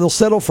that. So they'll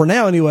settle for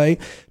now anyway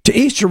to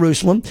East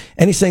Jerusalem.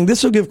 And he's saying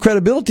this will give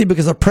credibility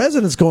because the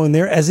president's going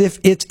there as if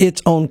it's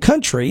its own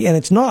country, and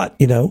it's not,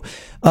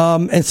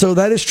 and so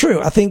that is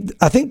true. I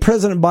think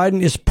President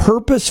Biden is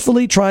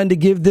purposefully trying to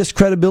give this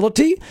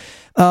credibility.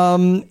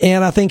 And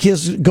I think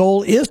his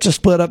goal is to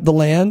split up the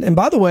land. And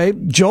by the way,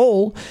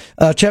 Joel,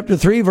 chapter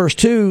 3, verse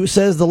 2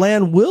 says the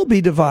land will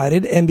be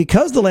divided. And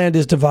because the land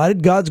is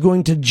divided, God's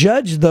going to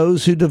judge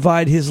those who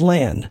divide his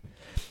land.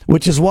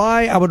 Which is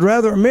why I would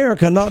rather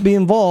America not be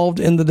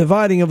involved in the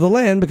dividing of the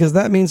land, because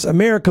that means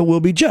America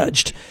will be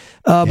judged.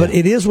 But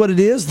it is what it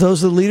is.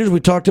 Those are the leaders we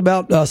talked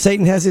about.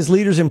 Satan has his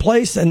leaders in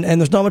place, and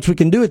there's not much we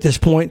can do at this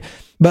point.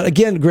 But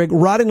again, Greg,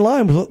 right in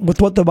line with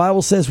what the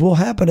Bible says will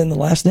happen in the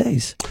last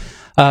days.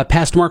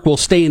 Pastor Mark will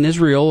stay in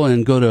Israel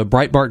and go to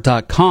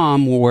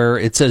Breitbart.com, where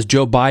it says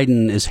Joe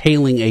Biden is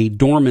hailing a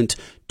dormant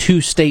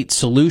two-state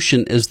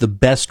solution as the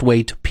best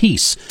way to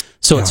peace.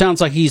 So it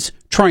sounds like he's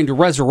trying to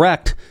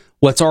resurrect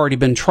what's already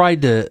been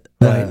tried to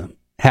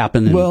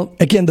happen. Well,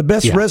 again, the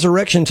best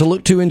resurrection to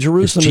look to in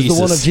Jerusalem is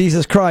the one of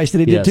Jesus Christ that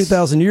he did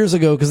 2,000 years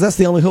ago, because that's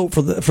the only hope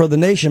for the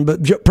nation.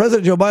 But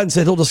President Joe Biden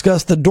said he'll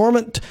discuss the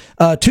dormant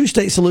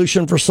two-state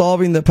solution for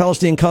solving the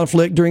Palestinian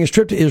conflict during his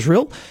trip to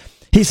Israel.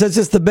 He says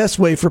it's the best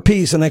way for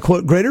peace, and I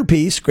quote, greater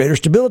peace, greater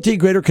stability,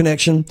 greater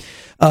connection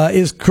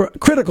is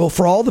critical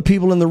for all the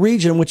people in the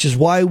region, which is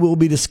why we'll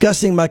be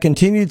discussing my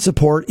continued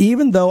support,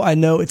 even though I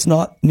know it's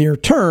not near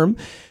term,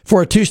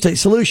 for a two-state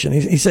solution.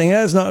 He's saying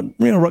that's not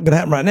going to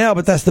happen right now,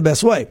 but that's the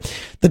best way.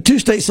 The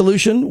two-state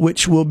solution,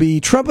 which will be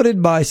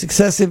trumpeted by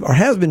successive, or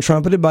has been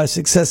trumpeted by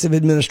successive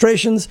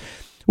administrations,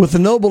 with the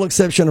notable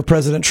exception of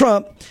President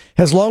Trump,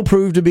 has long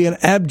proved to be an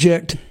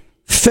abject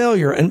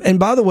failure. And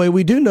by the way,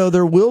 we do know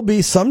there will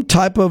be some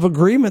type of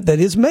agreement that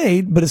is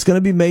made, but it's going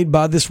to be made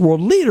by this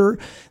world leader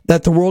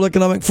that the World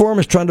Economic Forum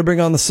is trying to bring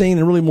on the scene,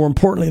 and really more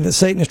importantly, that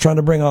Satan is trying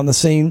to bring on the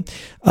scene.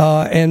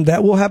 And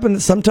that will happen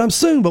sometime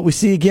soon, but we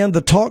see again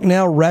the talk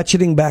now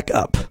ratcheting back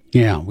up.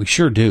 Yeah, we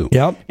sure do.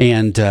 Yep.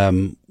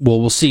 And,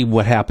 we'll see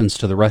what happens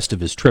to the rest of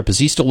his trip. Is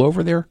he still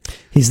over there?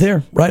 He's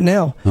there right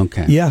now.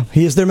 Okay. Yeah,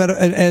 he is there.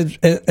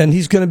 And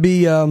he's going to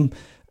be,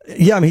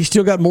 he's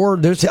still got more.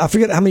 I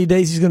forget how many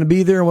days he's going to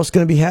be there and what's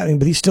going to be happening,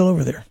 but he's still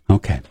over there.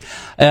 Okay.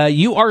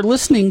 You are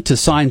listening to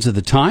Signs of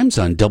the Times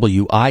on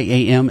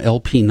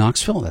WIAM-LP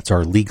Knoxville. That's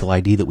our legal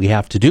ID that we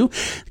have to do,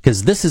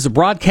 because this is a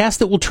broadcast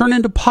that will turn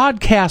into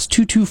podcast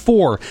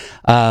 224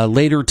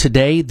 later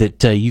today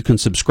that you can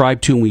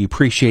subscribe to, and we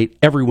appreciate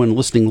everyone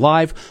listening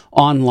live,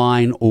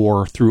 online,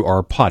 or through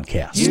our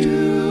podcast.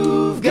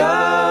 You've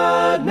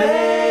got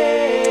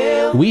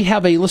mail. We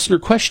have a listener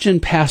question,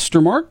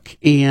 Pastor Mark,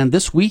 and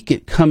this week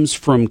it comes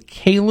from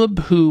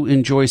Caleb, who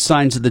enjoys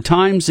Signs of the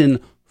Times in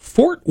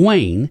Fort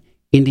Wayne,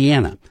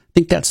 Indiana. I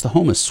think that's the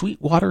home of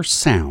Sweetwater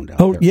Sound out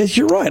there. Yes,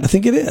 you're right. I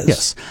think it is.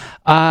 Yes.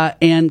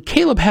 And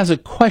Caleb has a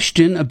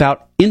question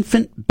about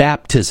infant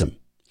baptism.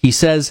 He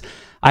says,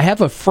 I have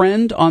a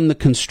friend on the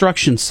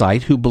construction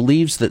site who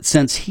believes that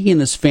since he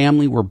and his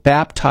family were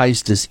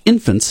baptized as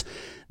infants,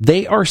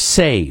 they are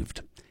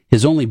saved.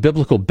 His only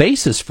biblical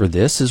basis for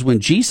this is when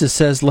Jesus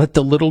says, let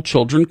the little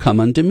children come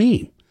unto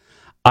me.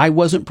 I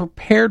wasn't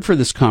prepared for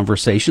this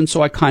conversation,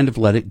 so I kind of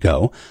let it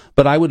go.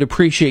 But I would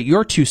appreciate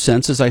your 2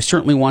 cents, as I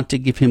certainly want to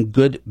give him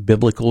good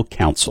biblical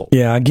counsel.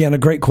 Yeah, again, a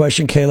great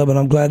question, Caleb, and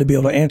I'm glad to be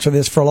able to answer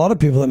this for a lot of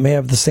people that may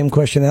have the same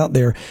question out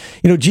there.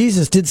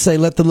 Jesus did say,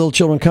 let the little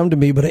children come to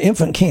me, but an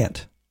infant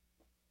can't.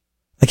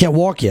 They can't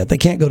walk yet. They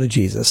can't go to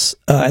Jesus.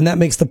 And that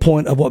makes the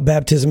point of what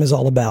baptism is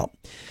all about.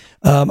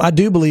 I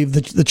do believe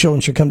that the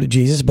children should come to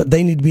Jesus, but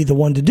they need to be the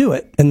one to do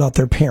it and not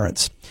their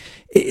parents.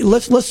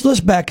 Let's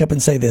back up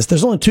and say this.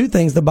 There's only 2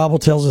 things the Bible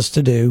tells us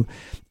to do.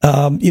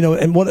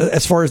 And what,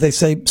 as far as they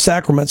say,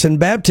 sacraments, and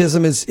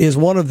baptism is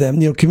one of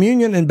them.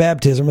 Communion and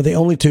baptism are the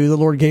only 2 the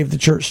Lord gave the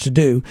church to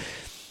do.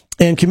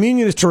 And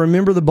communion is to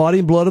remember the body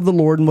and blood of the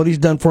Lord and what he's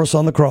done for us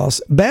on the cross.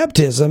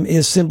 Baptism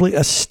is simply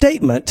a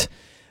statement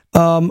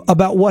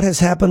about what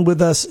has happened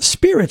with us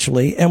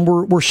spiritually, and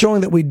we're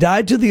showing that we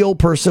died to the old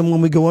person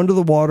when we go under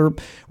the water.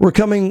 We're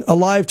coming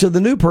alive to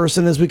the new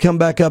person as we come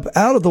back up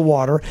out of the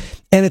water,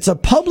 and it's a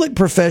public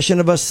profession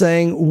of us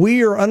saying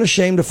we are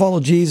unashamed to follow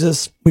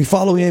Jesus. We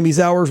follow him. He's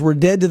ours. We're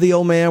dead to the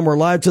old man. We're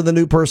alive to the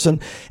new person,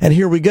 and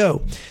here we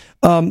go.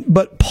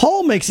 But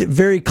Paul makes it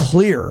very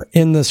clear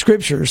in the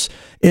scriptures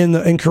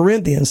in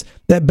Corinthians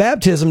that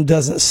baptism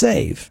doesn't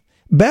save.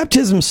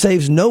 Baptism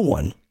saves no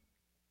one.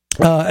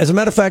 As a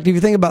matter of fact, if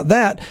you think about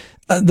that,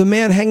 the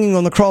man hanging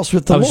on the cross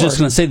with the I Lord. was just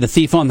going to say the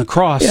thief on the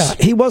cross. Yeah,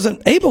 he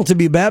wasn't able to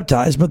be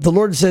baptized, but the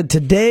Lord said,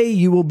 today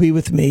you will be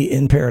with me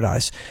in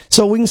paradise.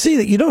 So we can see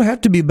that you don't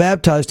have to be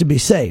baptized to be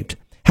saved.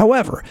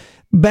 However,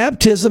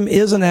 baptism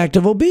is an act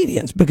of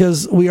obedience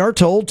because we are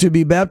told to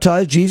be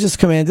baptized. Jesus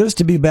commanded us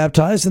to be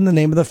baptized in the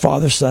name of the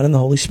Father, Son, and the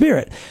Holy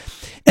Spirit.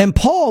 And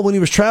Paul, when he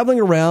was traveling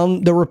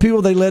around, there were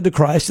people they led to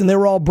Christ, and they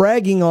were all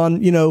bragging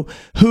on,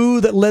 who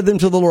that led them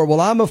to the Lord.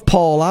 Well, I'm of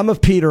Paul, I'm of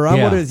Peter, I'm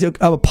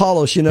of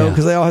Apollos,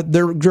 because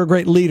they're a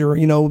great leader,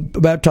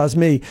 baptized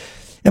me.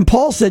 And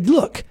Paul said,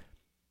 look,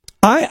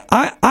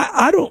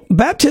 I don't,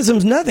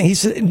 baptism's nothing. He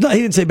said, no, he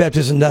didn't say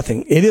baptism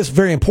nothing. It is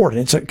very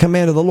important. It's a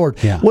command of the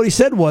Lord. Yeah. What he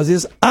said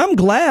was, I'm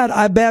glad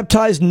I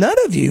baptized none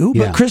of you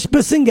but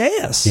Crispus and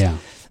Gaius. Yeah.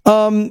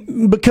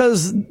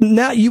 Because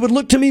now you would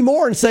look to me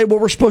more and say, well,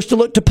 we're supposed to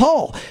look to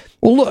Paul.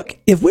 Well, look,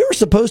 if we were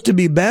supposed to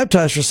be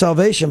baptized for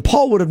salvation,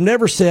 Paul would have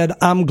never said,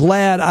 I'm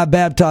glad I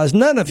baptized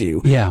none of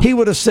you. Yeah. He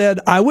would have said,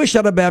 I wish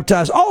I'd have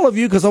baptized all of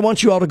you because I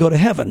want you all to go to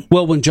heaven.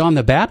 Well, when John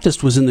the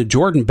Baptist was in the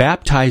Jordan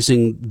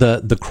baptizing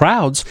the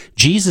crowds,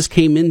 Jesus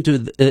came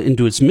into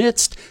his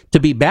midst to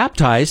be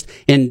baptized,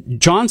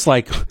 and John's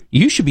like,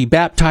 you should be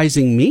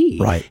baptizing me.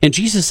 Right. And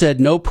Jesus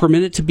said, no,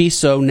 permit it to be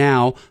so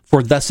now,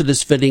 for thus it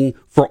is fitting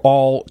for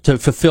all to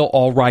fulfill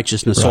all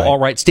righteousness, so all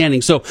right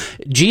standing. So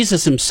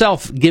Jesus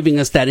himself giving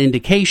us that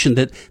indication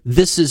that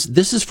this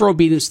is for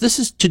obedience. This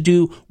is to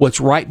do what's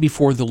right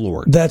before the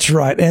Lord. That's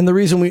right. And the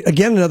reason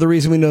another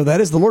reason we know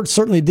that is the Lord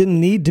certainly didn't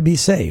need to be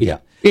saved. Yeah.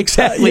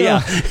 Exactly.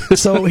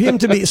 So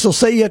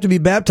say you have to be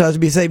baptized to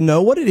be saved.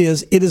 No, what it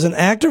is an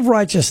act of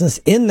righteousness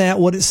in that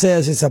what it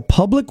says is a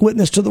public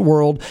witness to the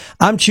world.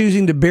 I'm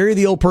choosing to bury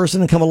the old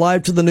person and come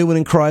alive to the new one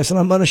in Christ, and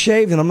I'm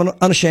unashamed, and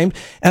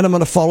I'm going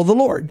to follow the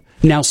Lord.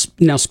 Now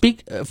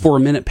speak for a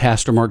minute,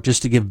 Pastor Mark,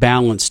 just to give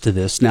balance to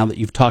this, now that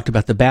you've talked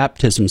about the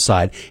baptism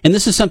side. And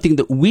this is something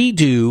that we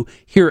do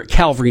here at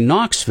Calvary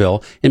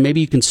Knoxville, and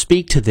maybe you can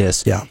speak to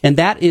this. Yeah. And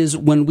that is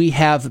when we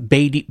have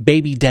baby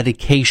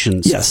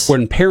dedications. Yes.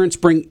 When parents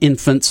bring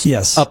infants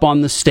up on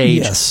the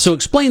stage. Yes. So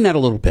explain that a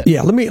little bit.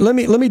 Yeah, let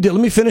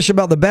me finish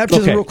about the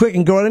baptism real quick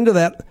and go right into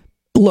that.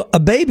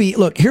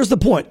 Look, here's the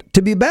point.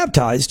 To be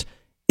baptized,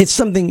 it's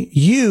something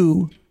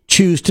you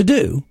choose to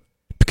do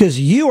because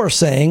you are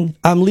saying,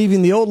 I'm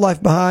leaving the old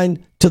life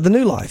behind to the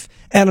new life,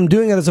 and I'm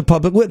doing it as a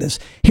public witness.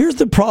 Here's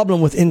the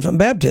problem with infant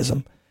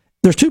baptism.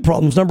 There's two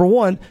problems. Number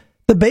one,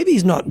 the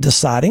baby's not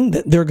deciding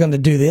that they're going to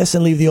do this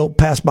and leave the old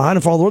past behind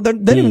and follow the Lord.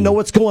 They don't even know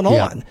what's going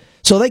on.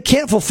 So they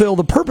can't fulfill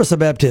the purpose of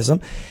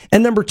baptism.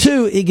 And number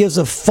two, it gives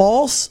a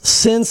false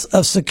sense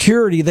of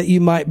security that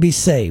you might be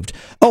saved.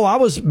 Oh, I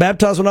was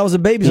baptized when I was a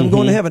baby, so I'm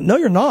going to heaven. No,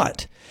 you're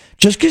not.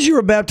 Just because you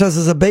were baptized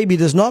as a baby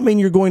does not mean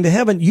you're going to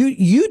heaven.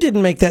 You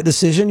didn't make that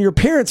decision. Your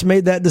parents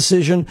made that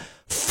decision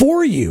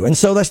for you. And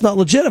so that's not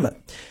legitimate.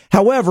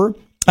 However,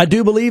 I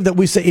do believe that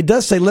it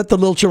does say, let the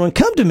little children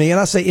come to me. And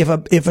I say,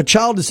 if a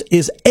child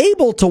is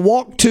able to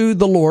walk to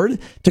the Lord,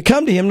 to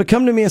come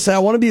to me and say, I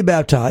want to be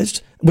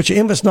baptized, which an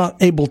infant's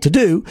not able to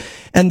do.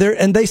 And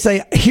they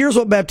say, here's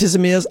what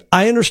baptism is.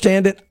 I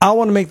understand it. I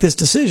want to make this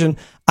decision.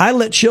 I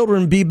let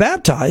children be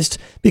baptized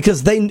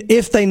because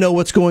if they know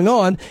what's going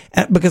on,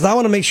 because I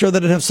want to make sure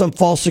that it has some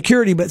false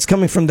security, but it's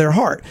coming from their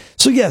heart.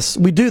 So yes,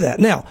 we do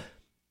that. Now,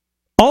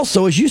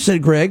 also, as you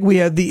said, Greg, we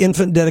have the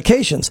infant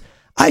dedications.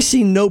 I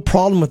see no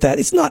problem with that.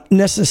 It's not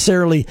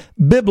necessarily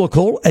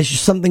biblical as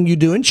something you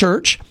do in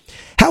church.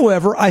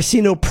 However, I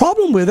see no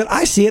problem with it.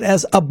 I see it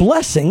as a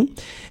blessing.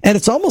 And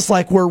it's almost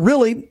like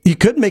you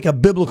could make a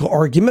biblical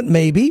argument,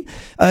 maybe.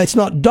 It's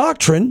not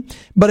doctrine,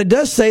 but it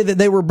does say that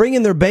they were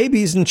bringing their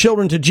babies and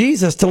children to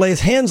Jesus to lay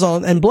his hands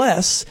on and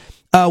bless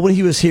when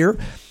he was here.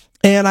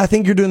 And I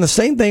think you're doing the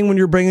same thing when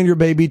you're bringing your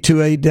baby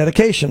to a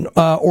dedication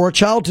or a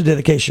child to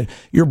dedication.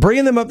 You're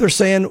bringing them up there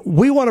saying,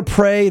 we want to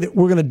pray that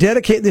we're going to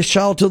dedicate this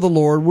child to the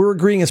Lord. We're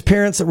agreeing as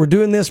parents that we're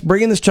doing this,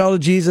 bringing this child to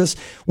Jesus.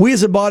 We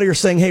as a body are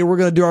saying, hey, we're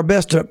going to do our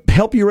best to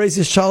help you raise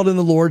this child in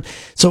the Lord.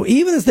 So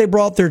even as they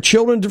brought their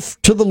children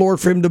to the Lord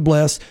for him to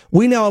bless,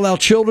 we now allow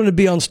children to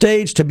be on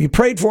stage, to be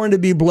prayed for, and to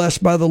be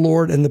blessed by the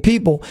Lord and the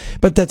people.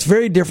 But that's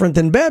very different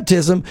than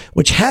baptism,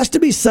 which has to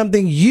be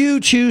something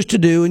you choose to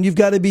do, and you've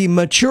got to be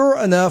mature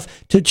enough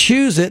to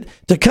choose it,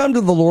 to come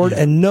to the Lord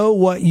and know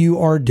what you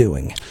are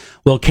doing.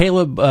 Well,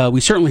 Caleb,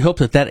 we certainly hope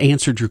that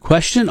answered your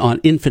question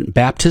on infant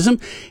baptism.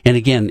 And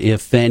again,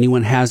 if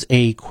anyone has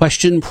a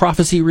question,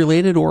 prophecy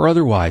related or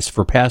otherwise,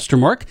 for Pastor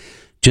Mark,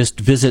 just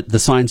visit the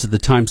Signs of the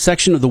Times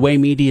section of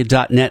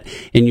thewaymedia.net,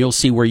 and you'll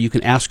see where you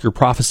can ask your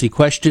prophecy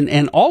question.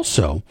 And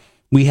also,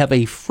 we have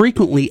a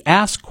frequently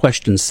asked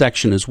questions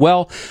section as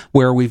well,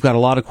 where we've got a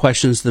lot of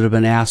questions that have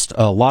been asked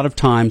a lot of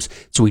times.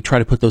 So we try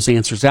to put those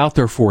answers out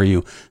there for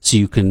you so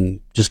you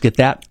can just get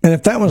that. And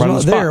if that one's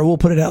not there, we'll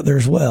put it out there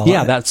as well.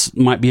 Yeah, that's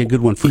might be a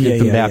good one for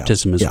infant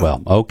baptism as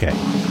well. Okay.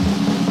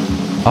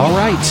 All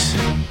right.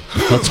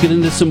 Let's get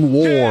into some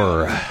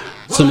war.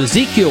 Some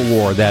Ezekiel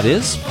war, that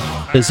is.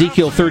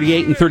 Ezekiel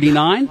 38 and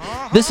 39.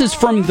 This is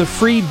from the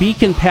Free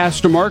Beacon,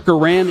 Pastor Mark.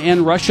 Iran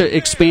and Russia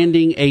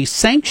expanding a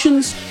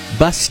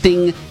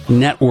sanctions-busting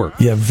network.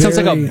 Yeah, sounds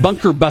like a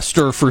bunker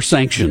buster for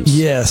sanctions.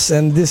 Yes,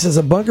 and this is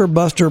a bunker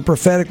buster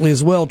prophetically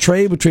as well.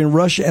 Trade between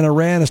Russia and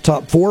Iran has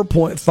topped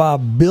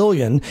 $4.5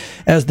 billion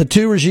as the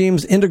two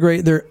regimes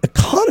integrate their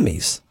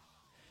economies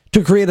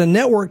to create a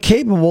network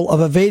capable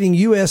of evading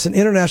U.S. and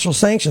international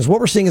sanctions. What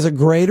we're seeing is a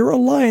greater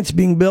alliance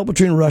being built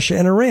between Russia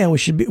and Iran.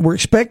 We're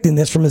expecting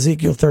this from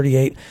Ezekiel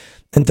 38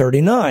 and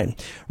 39.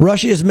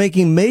 Russia is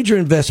making major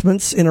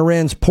investments in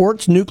Iran's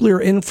ports,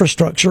 nuclear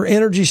infrastructure,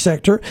 energy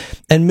sector,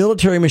 and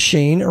military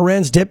machine.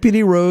 Iran's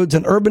deputy roads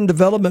and urban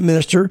development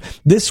minister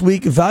this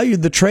week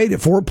valued the trade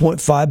at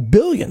 $4.5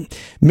 billion.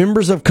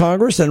 Members of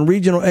Congress and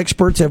regional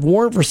experts have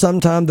warned for some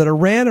time that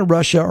Iran and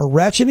Russia are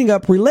ratcheting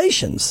up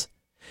relations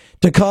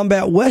to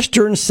combat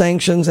Western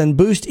sanctions and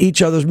boost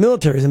each other's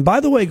militaries. And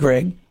by the way,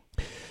 Greg,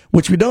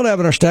 which we don't have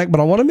in our stack,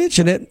 but I want to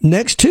mention it,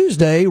 next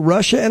Tuesday,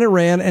 Russia and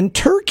Iran and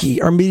Turkey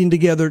are meeting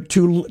together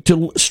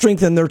to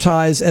strengthen their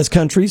ties as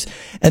countries.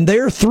 And they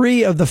are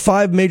three of the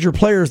five major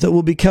players that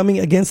will be coming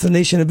against the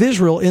nation of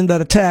Israel in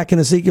that attack in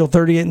Ezekiel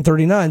 38 and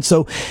 39.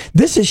 So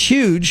this is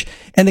huge.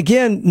 And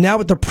again, now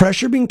with the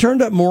pressure being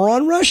turned up more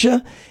on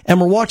Russia,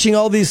 and we're watching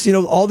all these,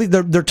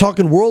 they're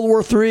talking World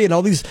War III and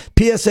all these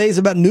PSAs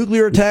about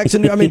nuclear attacks.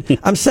 And I mean,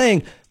 I'm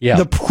saying, yeah,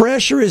 the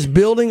pressure is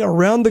building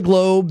around the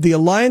globe. The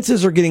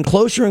alliances are getting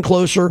closer and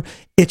closer.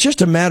 It's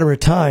just a matter of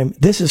time.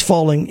 This is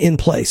falling in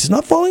place. It's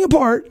not falling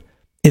apart.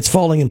 It's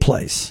falling in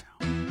place.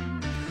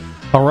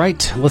 All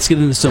right, let's get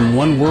into some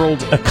one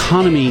world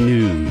economy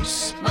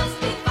news.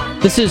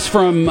 This is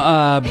from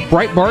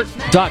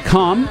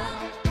Breitbart.com.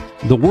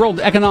 The World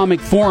Economic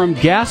Forum,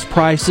 gas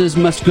prices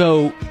must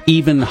go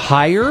even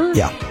higher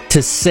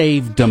to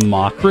save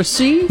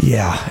democracy.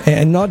 Yeah,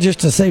 and not just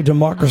to save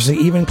democracy,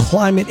 even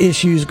climate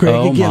issues, Greg.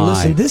 Oh, again,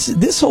 my.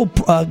 listen, this whole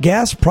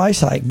gas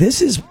price hike,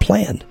 this is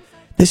planned.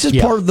 This is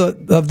part of the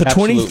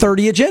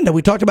 2030 agenda.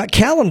 We talked about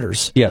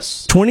calendars.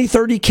 Yes.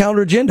 2030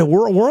 calendar agenda.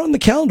 We're on the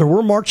calendar.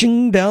 We're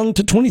marching down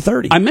to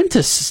 2030. I meant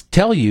to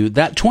tell you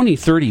that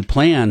 2030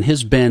 plan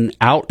has been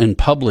out and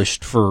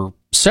published for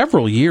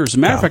several years. As a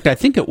matter of fact, I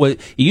think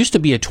it used to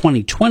be a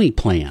 2020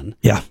 plan.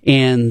 Yeah.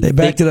 And they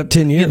backed it up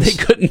 10 years.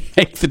 They couldn't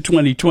make the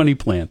 2020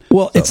 plan.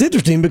 Well, it's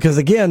interesting because,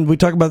 again, we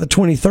talk about the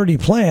 2030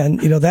 plan.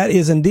 That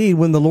is indeed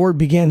when the Lord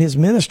began his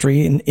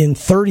ministry in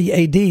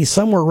 30 AD,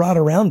 somewhere right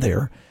around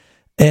there.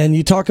 And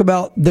you talk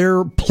about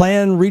their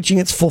plan reaching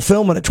its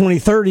fulfillment at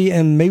 2030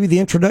 and maybe the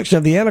introduction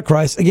of the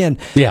Antichrist. Again,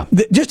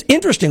 just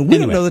interesting. We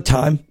don't know the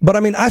time, but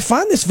I mean, I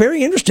find this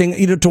very interesting,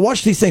 to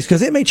watch these things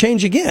because it may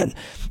change again.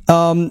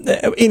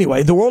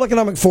 Anyway, the World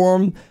Economic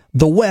Forum,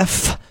 the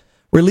WEF,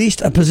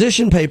 released a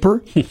position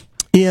paper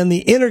in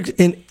the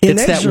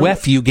it's that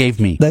WEF you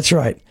gave me. That's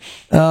right.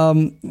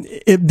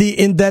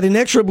 That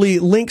inexorably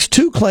links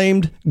two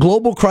claimed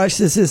global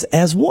crises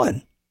as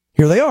one.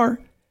 Here they are: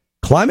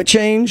 climate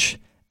change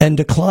and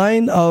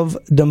decline of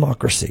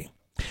democracy.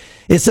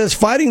 It says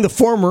fighting the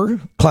former,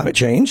 climate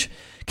change,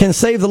 can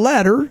save the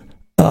latter,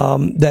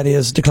 that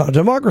is, decline of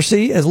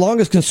democracy, as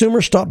long as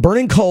consumers stop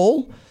burning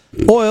coal,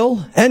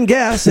 oil, and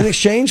gas in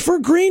exchange for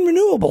green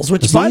renewables,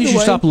 which, as long as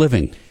you stop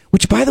living.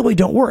 Which, by the way,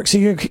 don't work. So,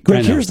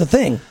 Greg, here's the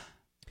thing.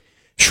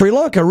 Sri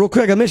Lanka, real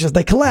quick, I mentioned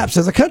they collapsed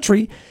as a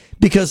country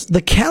because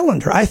the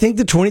calendar, I think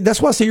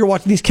that's why I say you're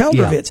watching these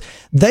calendar events.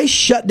 They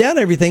shut down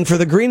everything for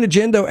the green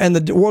agenda and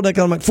the World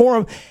Economic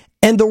Forum.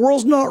 And the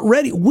world's not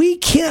ready. We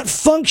can't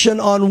function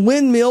on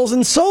windmills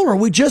and solar.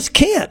 We just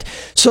can't.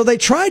 So they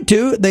tried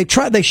to. They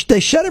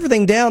shut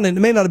everything down, and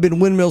it may not have been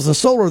windmills and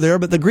solar there,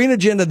 but the green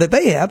agenda that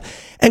they have.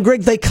 And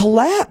Greg, they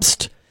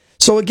collapsed.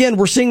 So again,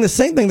 we're seeing the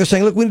same thing. They're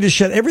saying, look, we need to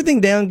shut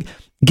everything down.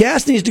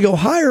 Gas needs to go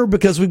higher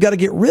because we've got to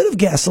get rid of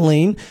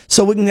gasoline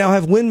so we can now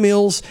have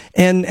windmills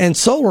and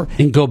solar.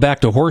 And go back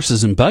to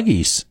horses and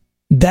buggies.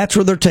 That's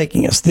where they're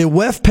taking us. The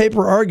WEF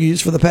paper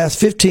argues for the past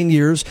 15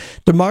 years,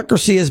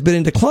 democracy has been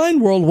in decline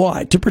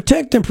worldwide. To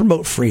protect and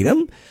promote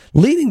freedom,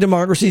 leading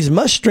democracies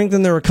must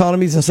strengthen their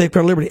economies and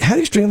safeguard liberty. How do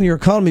you strengthen your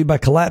economy? By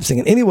collapsing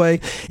it. Anyway,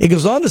 it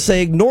goes on to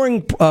say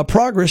ignoring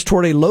progress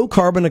toward a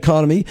low-carbon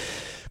economy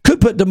could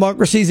put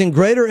democracies in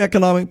greater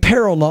economic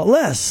peril, not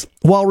less,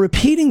 while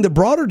repeating the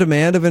broader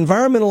demand of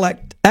environmental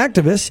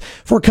activists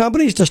for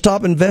companies to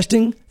stop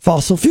investing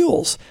fossil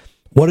fuels.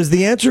 What is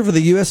the answer for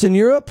the U.S. and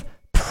Europe?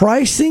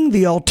 Pricing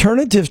the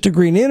alternatives to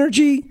green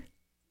energy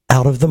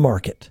out of the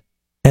market.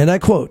 And I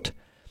quote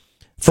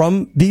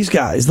from these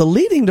guys, the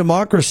leading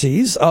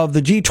democracies of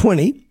the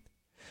G20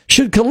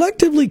 should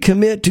collectively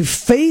commit to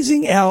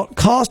phasing out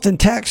cost and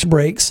tax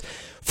breaks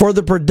for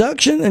the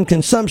production and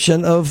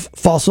consumption of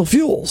fossil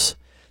fuels.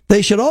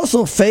 They should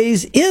also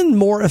phase in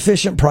more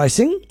efficient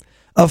pricing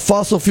of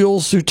fossil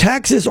fuels through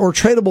taxes or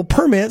tradable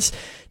permits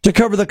to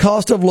cover the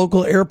cost of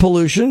local air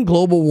pollution,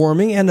 global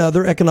warming, and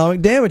other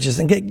economic damages.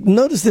 And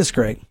notice this,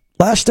 Greg.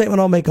 Last statement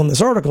I'll make on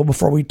this article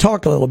before we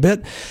talk a little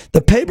bit.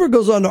 The paper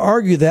goes on to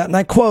argue that, and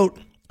I quote,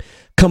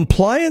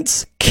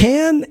 compliance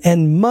can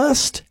and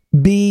must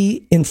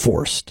be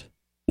enforced.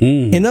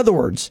 In other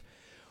words,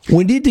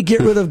 we need to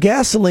get rid of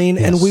gasoline,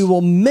 and we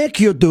will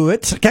make you do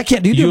it. I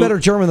can't. You do better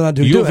German than I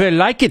do. You do will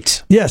like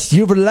it. Yes,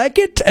 you will like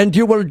it, and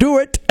you will do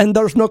it, and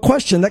there's no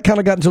question. That kind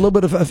of got into a little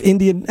bit of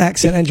Indian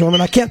accent and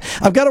German. I've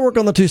got to work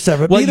on the two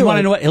separate. Well, you want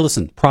to know what? Hey,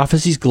 listen,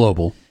 prophecy's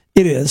global.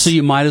 It is. So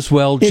you might as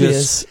well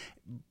just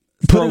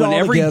throw in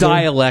every together.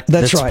 Dialect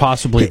that's right.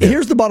 possibly there.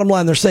 Here's the bottom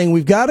line. They're saying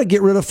we've got to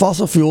get rid of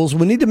fossil fuels.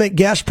 We need to make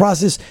gas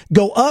prices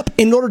go up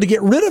in order to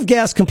get rid of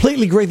gas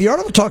completely. Greg, the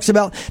article talks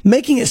about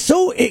making it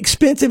so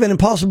expensive and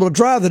impossible to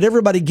drive that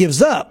everybody gives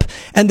up.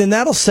 And then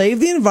that'll save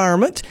the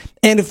environment.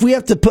 And if we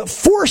have to put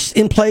force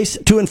in place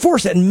to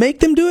enforce it and make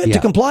them do it to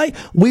comply,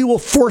 we will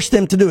force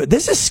them to do it.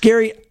 This is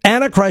scary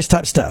Antichrist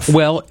type stuff.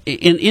 Well,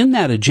 in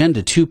that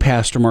agenda too,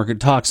 Pastor Mark,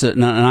 it talks,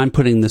 and I'm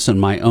putting this in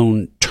my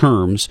own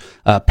terms,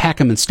 pack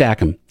 'em and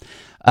stack 'em.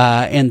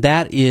 And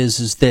that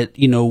is that,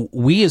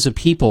 we as a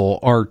people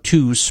are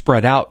too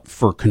spread out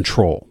for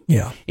control.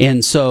 Yeah.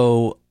 And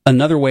so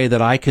another way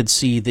that I could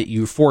see that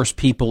you force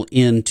people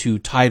into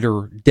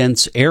tighter,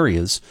 dense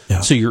areas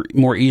so you're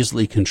more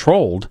easily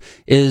controlled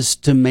is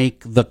to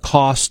make the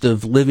cost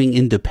of living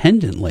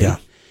independently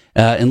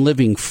and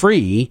living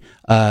free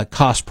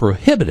cost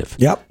prohibitive.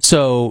 Yep.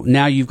 So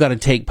now you've got to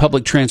take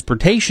public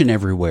transportation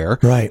everywhere,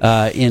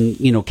 right?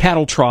 In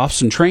cattle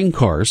troughs and train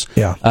cars,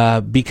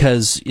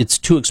 because it's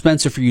too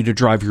expensive for you to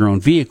drive your own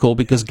vehicle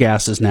because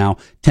gas is now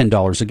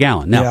 $10 a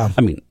gallon. Now,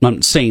 I mean, I'm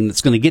not saying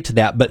it's going to get to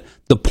that, but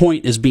the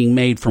point is being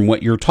made from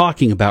what you're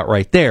talking about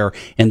right there,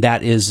 and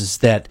that is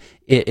that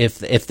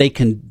if they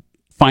can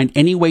find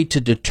any way to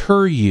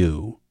deter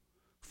you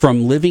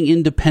from living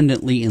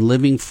independently and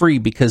living free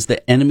because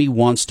the enemy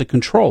wants to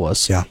control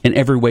us in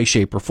every way,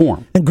 shape, or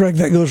form. And Greg,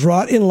 that goes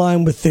right in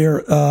line with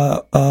their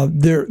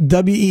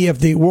WEF,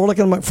 the World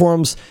Economic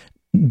Forum's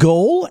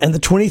goal and the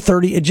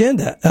 2030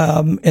 agenda.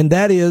 And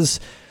that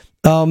is,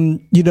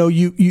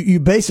 you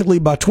basically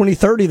by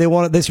 2030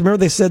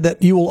 they said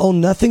that you will own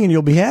nothing and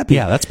you'll be happy.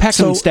 Yeah, that's pack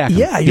 'em and stack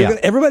 'em.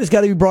 Everybody's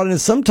got to be brought into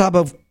some type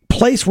of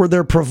place where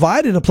they're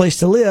provided a place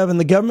to live, and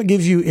the government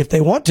gives you, if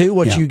they want to,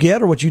 what you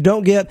get or what you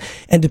don't get,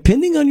 and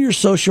depending on your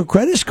social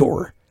credit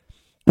score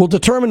will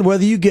determine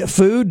whether you get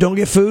food, don't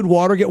get food,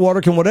 get water,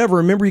 can whatever.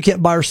 Remember, you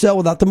can't buy or sell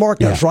without the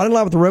markup. It's right in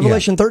line with the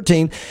Revelation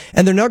 13,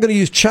 and they're now going to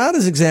use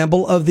China's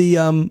example of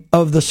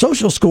the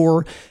social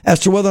score as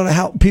to whether or not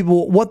how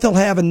people, what they'll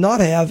have and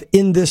not have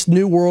in this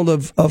new world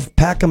of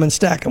pack 'em and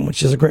stack 'em,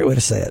 which is a great way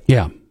to say it.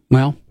 Yeah,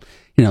 well,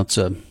 it's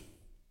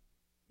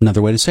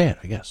another way to say it,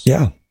 I guess.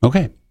 Yeah.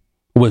 Okay.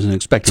 Wasn't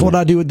expecting. That's what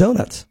I do with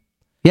donuts.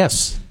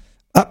 Yes.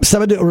 So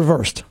I do it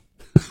reversed.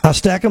 I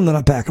stack them, then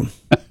I pack them.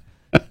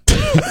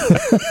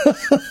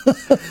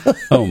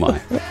 Oh my!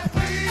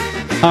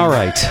 All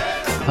right,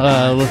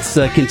 let's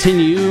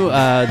continue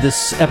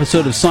this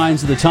episode of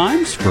Signs of the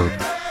Times for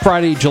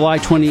Friday, July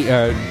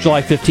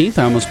 15th.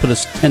 I almost put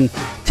us 10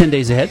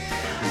 days ahead.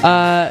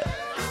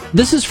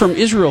 This is from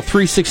Israel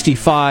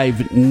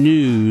 365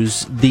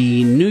 News,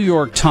 the New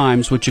York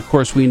Times, which of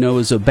course we know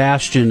is a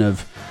bastion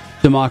of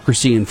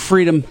democracy and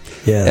freedom,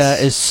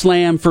 is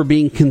slammed for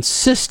being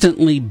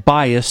consistently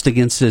biased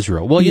against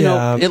Israel. Well,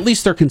 at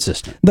least they're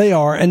consistent. They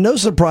are, and no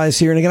surprise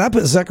here. And again, I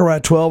put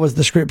Zechariah 12 as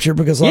the scripture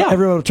because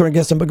everyone will turn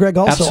against them. But Greg,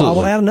 also, I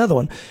will add another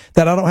one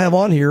that I don't have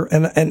on here,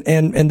 and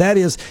that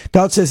is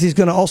God says He's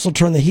going to also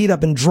turn the heat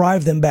up and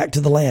drive them back to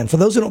the land. For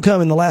those who don't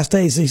come in the last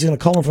days, He's going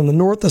to call them from the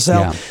north, the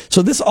south. Yeah.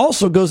 So this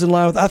also goes in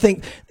line with, I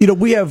think,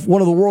 we have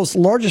one of the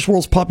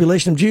largest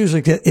population of Jews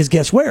is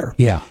guess where?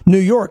 Yeah, New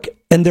York.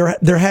 And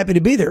they're happy to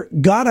be there.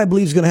 God, I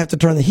believe, is going to have to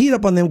turn the heat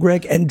up on them,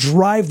 Greg, and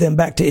drive them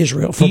back to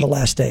Israel for the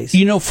last days.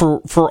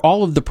 For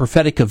all of the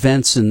prophetic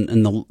events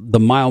and the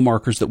mile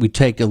markers that we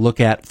take a look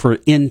at for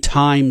end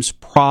times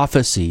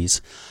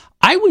prophecies,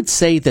 I would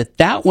say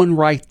that one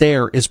right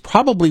there is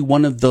probably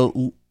one of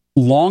the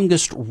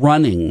longest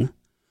running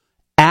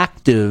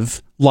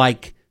active, we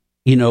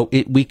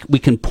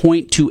can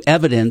point to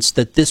evidence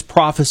that this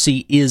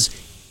prophecy is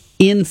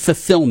in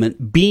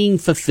fulfillment, being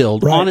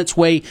fulfilled, on its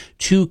way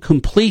to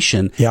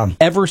completion,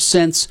 ever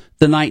since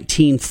the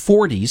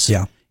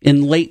 1940s,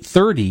 in late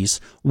 30s,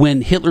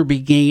 when Hitler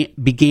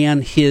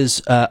began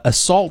his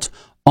assault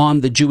on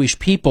the Jewish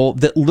people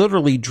that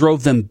literally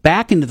drove them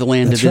back into the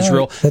land of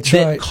Israel,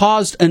 that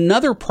caused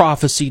another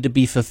prophecy to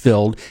be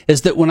fulfilled,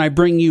 is that when I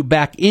bring you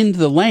back into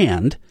the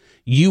land,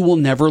 you will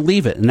never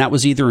leave it. And that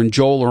was either in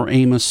Joel or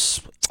Amos.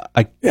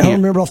 I don't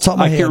remember off the top of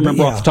my head. I can't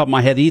remember off the top of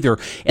my head either.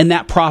 And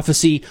that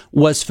prophecy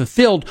was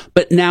fulfilled,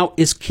 but now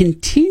is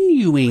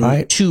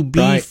continuing to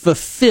be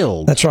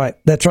fulfilled. That's right.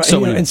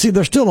 So and see,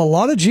 there's still a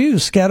lot of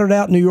Jews scattered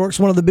out. New York's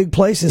one of the big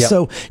places. Yep.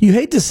 So you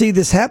hate to see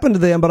this happen to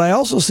them, but I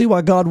also see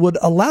why God would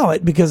allow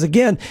it, because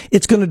again,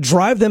 it's going to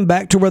drive them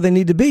back to where they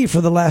need to be for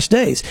the last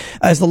days.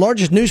 As the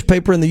largest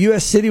newspaper in the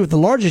U.S. city with the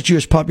largest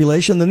Jewish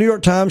population, the New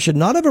York Times should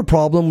not have a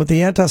problem with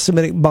the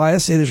anti-Semitic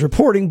bias it is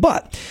reporting,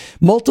 but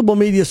multiple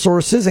media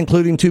sources,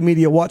 including two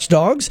media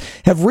watchdogs,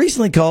 have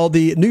recently called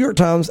the New York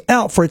Times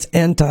out for its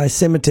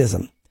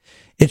anti-Semitism.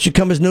 It should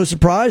come as no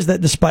surprise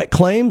that despite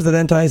claims that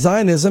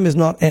anti-Zionism is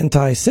not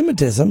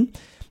anti-Semitism,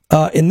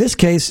 In this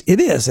case, it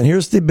is. And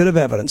here's the bit of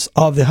evidence.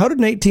 Of the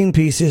 118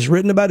 pieces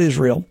written about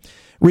Israel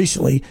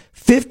recently,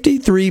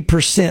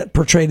 53%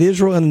 portrayed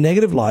Israel in a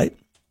negative light,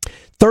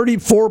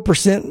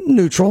 34%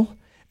 neutral,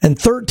 and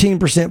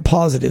 13%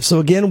 positive. So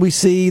again, we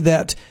see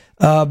that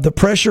the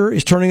pressure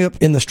is turning up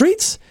in the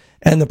streets,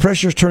 and the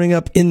pressure is turning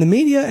up in the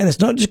media, and it's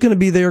not just going to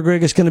be there,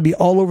 Greg. It's going to be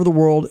all over the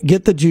world.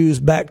 Get the Jews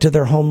back to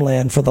their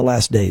homeland for the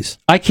last days.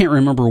 I can't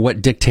remember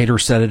what dictator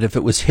said it, if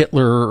it was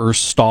Hitler or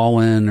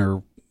Stalin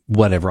or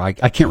whatever. I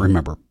can't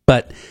remember.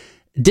 But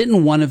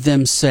didn't one of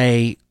them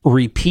say,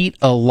 repeat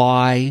a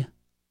lie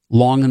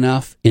long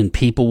enough and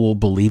people will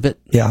believe it?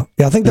 Yeah,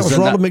 I think that was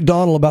Ronald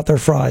McDonald about their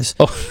fries.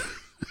 Oh.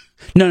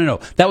 No.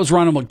 That was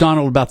Ronald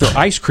McDonald about their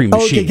ice cream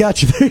machine. Okay,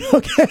 gotcha.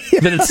 Okay.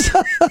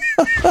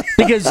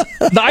 Because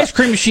the ice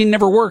cream machine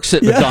never works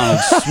at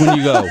McDonald's when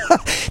you go.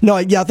 No,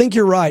 I think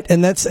you're right,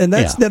 and that's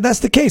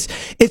the case.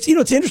 It's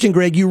it's interesting,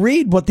 Greg. You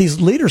read what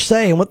these leaders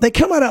say and what they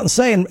come out and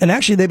say, and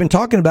actually they've been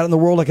talking about it in the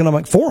World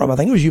Economic Forum. I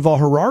think it was Yuval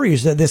Harari who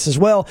said this as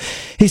well.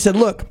 He said,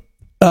 "Look,"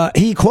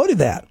 he quoted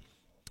that.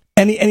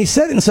 And he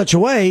said it in such a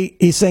way,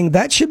 he's saying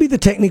that should be the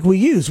technique we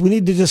use. We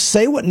need to just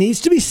say what needs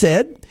to be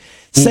said,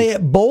 say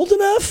it bold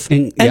enough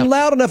and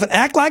loud enough and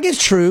act like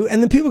it's true.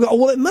 And then people go, oh,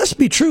 well, it must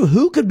be true.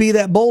 Who could be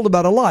that bold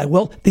about a lie?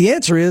 Well, the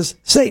answer is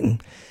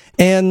Satan.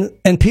 And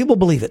people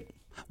believe it.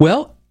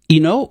 Well,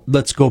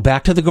 let's go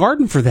back to the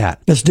garden for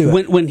that. Let's do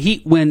it. When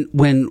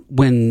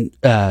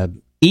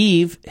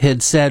Eve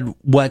had said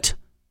what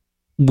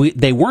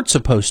they weren't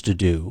supposed to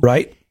do,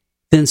 right?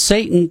 Then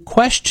Satan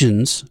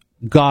questions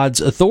God's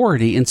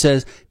authority and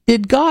says,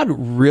 did God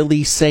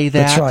really say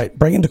that? That's right.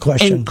 Bring into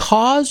question. And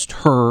caused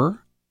her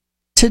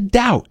to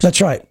doubt.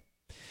 That's right.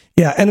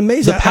 Yeah, and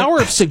amazing. The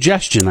power of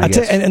suggestion, I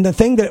guess. And the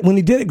thing that when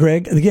he did it,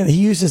 Greg, again, he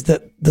uses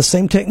the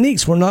same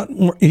techniques.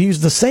 He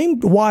used the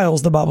same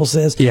wiles, the Bible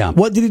says. Yeah.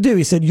 What did he do?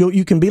 He said,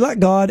 you can be like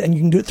God, and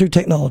you can do it through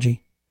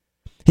technology.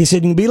 He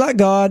said, you can be like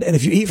God, and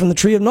if you eat from the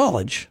tree of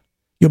knowledge,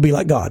 you'll be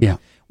like God. Yeah.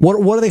 What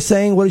are they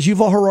saying? What is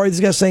Yuval Harari, these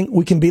guys saying?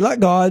 We can be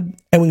like God,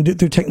 and we can do it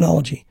through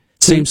technology.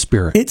 Same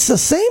spirit. It's the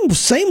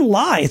same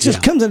lie. It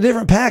just comes in a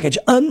different package.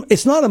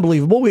 It's not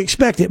unbelievable. We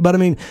expect it, but I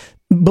mean,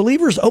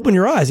 believers, open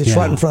your eyes. It's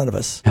right in front of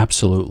us.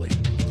 Absolutely.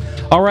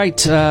 All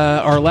right,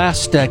 our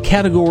last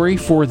category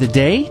for the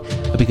day,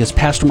 because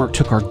Pastor Mark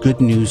took our good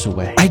news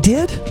away. I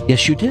did?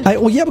 Yes, you did.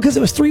 Because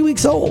it was 3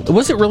 weeks old.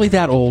 Was it really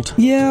that old?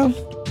 Yeah.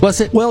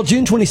 Was it? Well,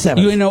 June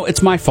 27th.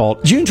 It's my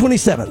fault. June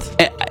 27th.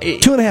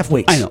 2.5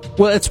 weeks. I know.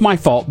 Well, it's my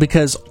fault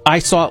because I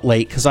saw it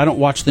late because I don't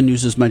watch the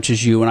news as much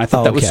as you, and I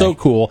thought that was so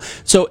cool.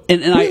 So,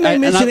 I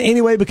mention it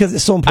anyway because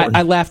it's so important.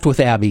 I laughed with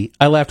Abby.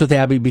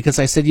 Because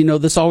I said,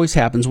 this always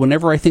happens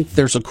whenever I think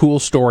there's a cool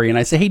story, and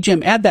I say, hey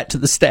Jim, add that to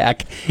the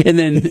stack, and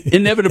then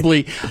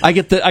inevitably I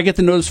get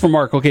the notice from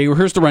Mark. Okay, well,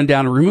 here's the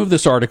rundown, and remove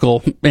this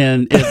article,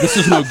 and this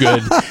is no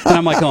good. And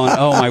I'm like,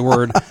 oh my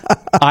word,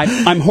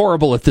 I'm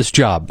horrible at this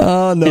job.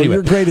 Oh no, anyway,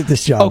 you're great at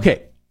this job.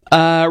 Okay,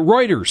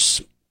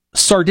 Reuters.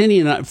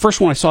 Sardinian.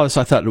 First, when I saw this,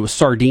 I thought it was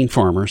sardine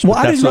farmers. Well,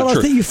 I didn't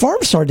realize that you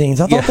farmed sardines.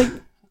 I thought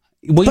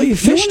you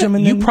fished them.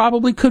 And you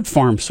probably could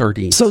farm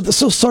sardines. So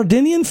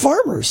Sardinian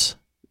farmers.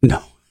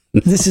 No,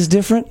 this is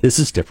different. This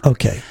is different.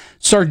 Okay,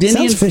 Sardinian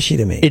sounds fishy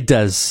to me. It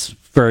does,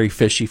 very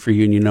fishy for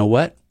you. And you know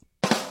what?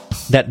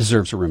 That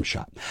deserves a rim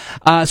shot.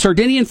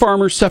 Sardinian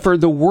farmers suffer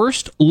the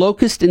worst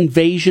locust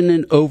invasion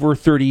in over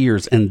 30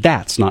 years, and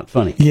that's not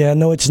funny. Yeah,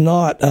 no, it's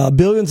not.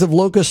 Billions of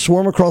locusts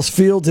swarm across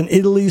fields in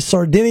Italy's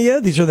Sardinia.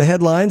 These are the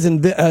headlines.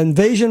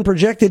 Invasion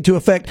projected to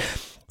affect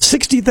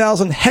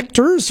 60,000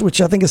 hectares,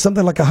 which I think is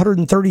something like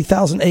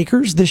 130,000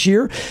 acres this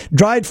year.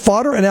 Dried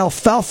fodder and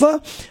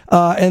alfalfa,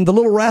 and the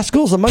little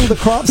rascals among the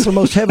crops are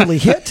most heavily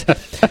hit.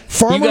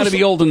 You got to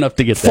be old enough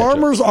to get that.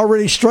 Farmers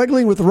already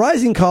struggling with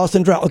rising costs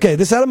and drought. Okay,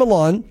 this out of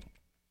Milan.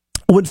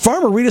 When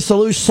farmer Rita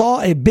Salush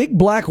saw a big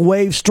black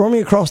wave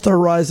storming across the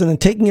horizon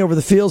and taking over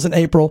the fields in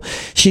April,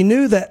 she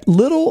knew that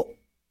little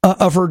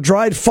of her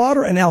dried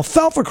fodder and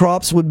alfalfa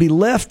crops would be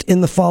left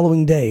in the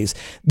following days.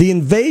 The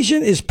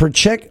invasion is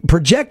projected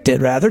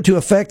to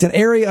affect an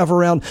area of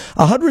around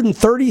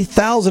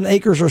 130,000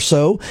 acres or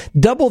so,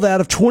 double that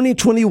of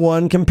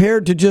 2021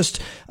 compared to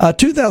just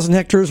 2,000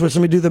 hectares, which,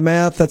 let me do the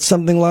math, that's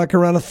something like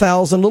around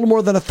 1,000, a little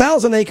more than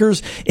 1,000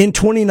 acres in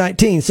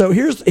 2019. So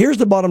here's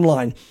the bottom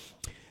line.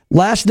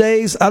 Last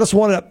days, I just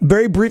want to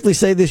very briefly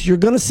say this. You're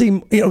going to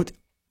see,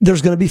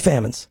 there's going to be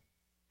famines.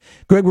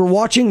 Greg, we're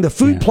watching the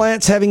food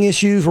plants having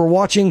issues. We're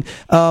watching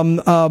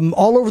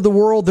all over the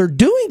world. They're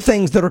doing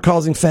things that are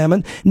causing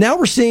famine. Now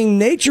we're seeing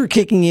nature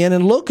kicking in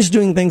and locusts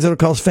doing things that are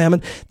cause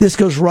famine. This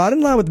goes right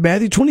in line with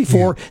Matthew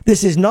 24. Yeah.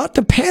 This is not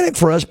to panic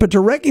for us, but to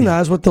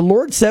recognize what the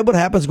Lord said would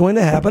happen is going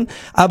to happen.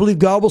 I believe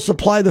God will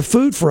supply the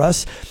food for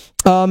us.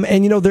 Greg,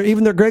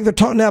 they're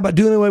talking now about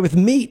doing away with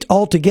meat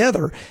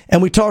altogether.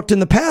 And we talked in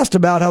the past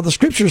about how the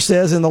scripture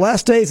says in the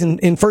last days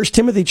in 1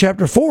 Timothy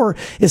chapter 4,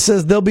 it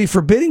says they'll be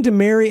forbidding to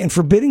marry and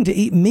forbidding to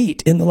eat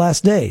meat in the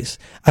last days.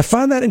 I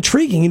find that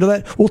intriguing.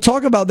 That we'll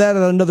talk about that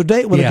at another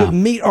date when a good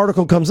meat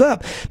article comes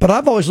up. But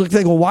I've always looked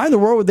at it, why in the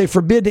world would they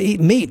forbid to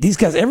eat meat? These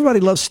guys, everybody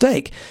loves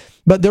steak.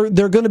 But they're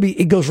going to be,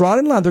 it goes right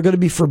in line. They're going to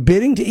be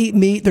forbidding to eat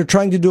meat. They're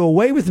trying to do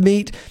away with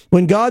meat.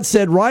 When God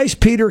said, rise,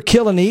 Peter,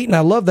 kill and eat, and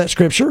I love that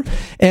scripture.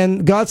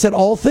 And God said,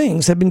 all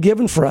things have been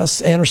given for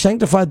us and are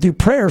sanctified through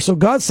prayer. So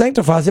God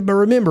sanctifies it. But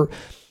remember,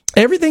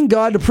 everything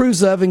God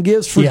approves of and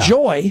gives for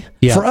joy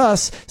for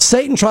us,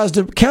 Satan tries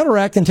to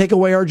counteract and take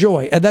away our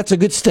joy. And that's a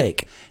good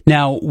stake.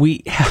 Now,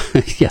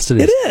 yes,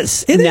 it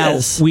is. It now,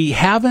 is. we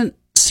haven't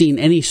seen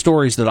any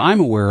stories that I'm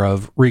aware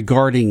of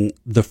regarding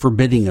the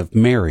forbidding of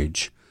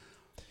marriage.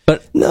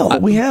 But no,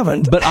 we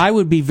haven't. But I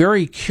would be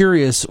very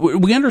curious.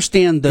 We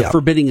understand the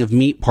forbidding of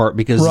meat part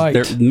because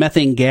there's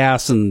methane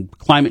gas and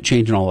climate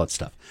change and all that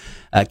stuff.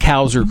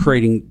 Cows are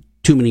creating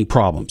too many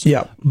problems.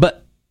 Yeah.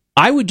 But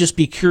I would just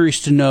be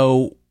curious to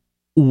know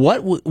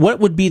what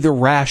would be the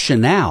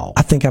rationale.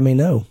 I think I may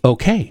know.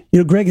 Okay.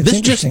 Greg, it's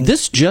interesting.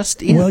 This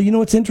just in. Well,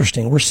 what's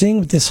interesting? We're seeing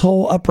with this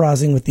whole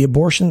uprising with the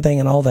abortion thing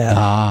and all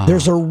that,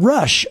 there's a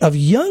rush of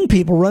young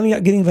people running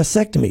out getting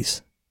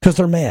vasectomies because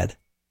they're mad.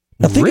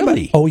 Now,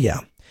 Really?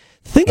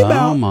 Think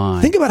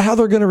about how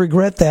they're going to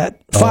regret that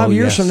 5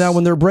 years from now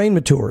when their brain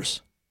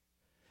matures.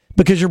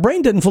 Because your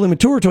brain doesn't fully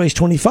mature until age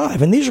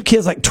 25. And these are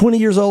kids like 20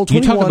 years old,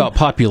 21. You talk about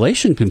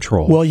population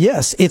control. Well,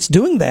 yes, it's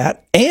doing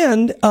that.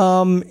 And,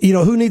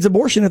 who needs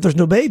abortion if there's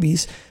no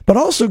babies? But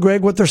also,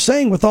 Greg, what they're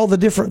saying with all the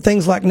different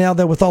things like now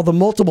that with all the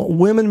multiple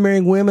women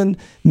marrying women,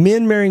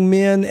 men marrying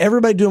men,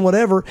 everybody doing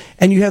whatever,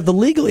 and you have the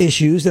legal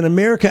issues in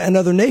America and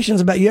other nations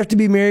about you have to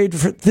be married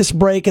for this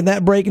break and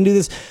that break and do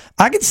this.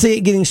 I could see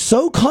it getting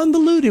so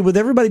convoluted with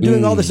everybody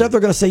doing all this stuff. They're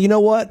going to say, you know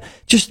what?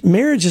 Just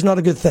marriage is not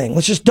a good thing.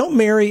 Let's just don't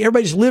marry.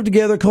 Everybody just live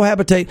together,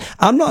 cohabitate.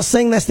 I'm not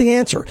saying that's the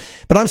answer,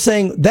 but I'm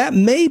saying that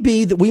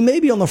we may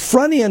be on the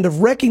front end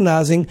of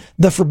recognizing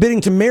the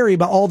forbidding to marry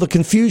by all the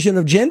confusion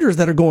of genders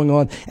that are going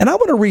on. And I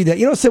want to read that.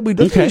 I said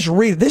let's just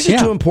read it. This is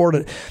too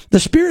important. The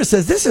Spirit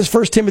says, this is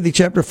 1 Timothy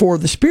chapter 4.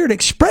 The Spirit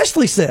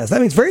expressly says,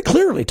 that means very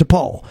clearly to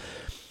Paul,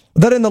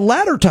 that in the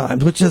latter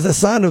times, which is a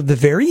sign of the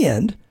very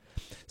end,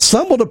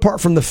 some will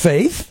depart from the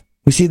faith.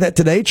 We see that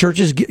today,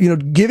 churches,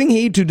 giving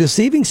heed to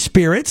deceiving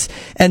spirits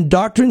and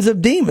doctrines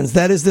of demons.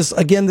 That is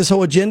this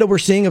whole agenda we're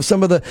seeing of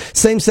some of the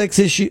same-sex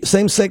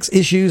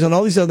issues and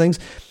all these other things.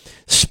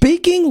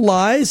 Speaking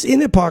lies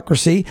in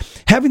hypocrisy,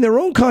 having their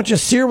own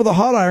conscience seared with a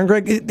hot iron.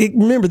 Greg,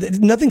 remember that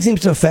nothing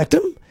seems to affect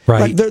them.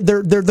 Right. Like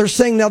they're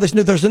saying now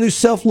there's a new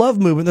self-love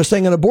movement. They're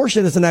saying an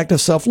abortion is an act of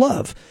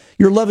self-love.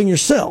 You're loving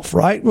yourself,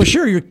 right? Well,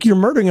 sure, you're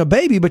murdering a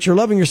baby, but you're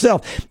loving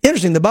yourself.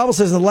 Interesting. The Bible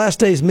says in the last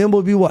days, men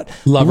will be what?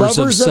 Lovers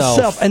of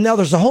self. And now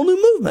there's a whole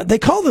new movement. They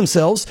call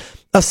themselves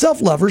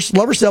self-lovers,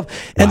 lover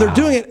self, and they're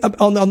doing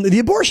it on the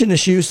abortion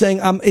issue,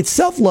 saying it's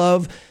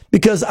self-love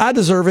because I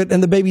deserve it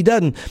and the baby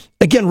doesn't.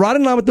 Again, right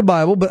in line with the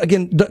Bible, but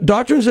again,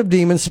 doctrines of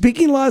demons,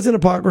 speaking lies in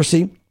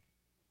hypocrisy,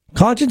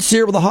 conscience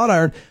seared with a hot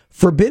iron,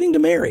 forbidding to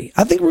marry.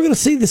 I think we're going to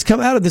see this come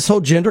out of this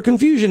whole gender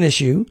confusion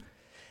issue,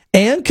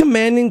 and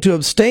commanding to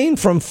abstain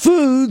from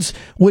foods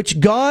which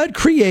God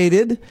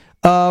created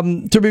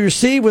to be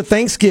received with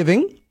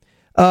thanksgiving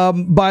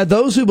by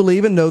those who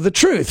believe and know the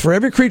truth. For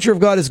every creature of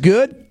God is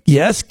good,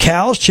 yes,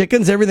 cows,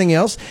 chickens, everything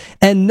else,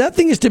 and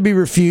nothing is to be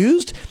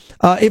refused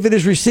if it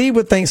is received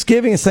with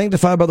thanksgiving and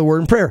sanctified by the word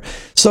and prayer.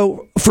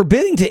 So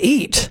forbidding to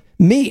eat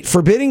meat,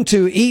 forbidding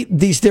to eat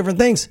these different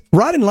things,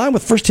 right in line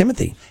with 1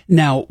 Timothy.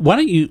 Now, why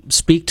don't you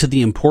speak to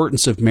the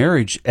importance of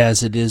marriage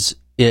as it is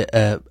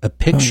a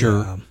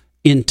picture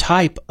in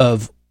type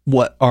of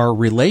what our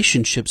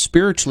relationship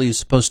spiritually is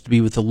supposed to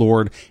be with the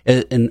Lord,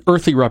 an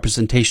earthly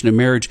representation of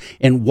marriage,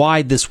 and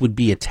why this would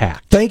be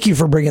attacked. Thank you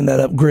for bringing that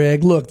up,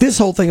 Greg. Look, this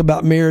whole thing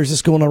about marriage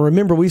is going on.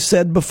 Remember, we've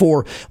said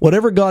before,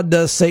 whatever God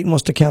does, Satan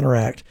wants to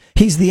counteract.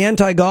 He's the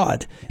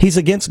anti-God. He's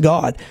against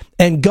God.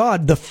 And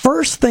God, the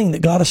first thing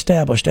that God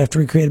established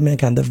after he created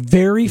mankind, the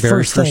very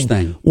first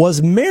thing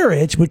was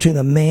marriage between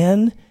a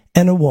man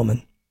and a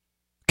woman.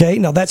 Okay,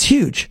 now that's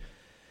huge.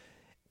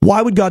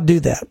 Why would God do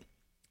that?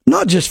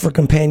 Not just for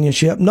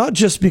companionship, not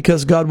just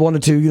because God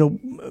wanted to,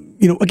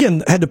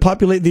 again, had to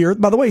populate the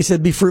earth. By the way, he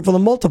said, be fruitful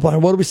and multiply.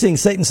 And what are we seeing?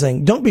 Satan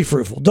saying, don't be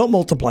fruitful, don't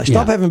multiply,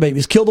 stop having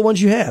babies, kill the ones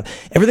you have.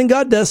 Everything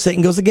God does,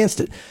 Satan goes against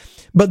it.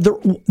 But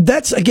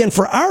that's, again,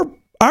 for our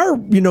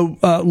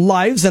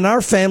lives and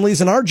our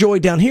families and our joy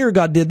down here,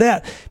 God did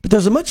that. But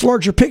there's a much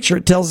larger picture,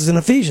 it tells us in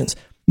Ephesians.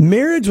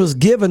 Marriage was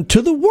given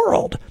to the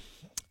world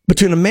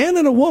between a man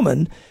and a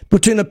woman,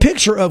 between a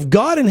picture of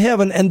God in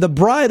heaven and the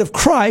bride of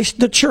Christ,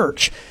 the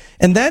church.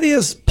 And that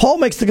is, Paul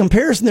makes the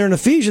comparison there in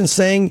Ephesians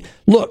saying,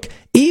 look,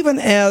 even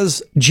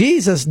as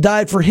Jesus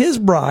died for his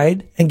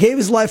bride and gave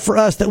his life for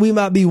us that we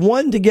might be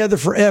one together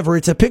forever.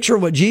 It's a picture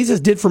of what Jesus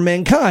did for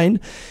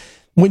mankind.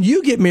 When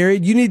you get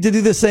married, you need to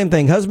do the same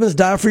thing. Husbands,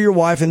 die for your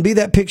wife and be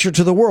that picture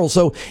to the world.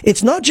 So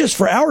it's not just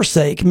for our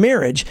sake,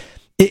 marriage.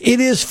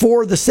 It is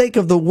for the sake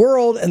of the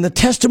world and the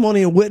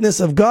testimony and witness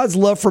of God's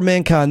love for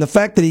mankind. The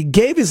fact that he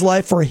gave his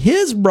life for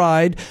his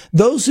bride,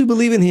 those who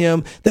believe in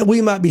him, that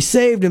we might be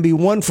saved and be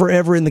one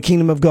forever in the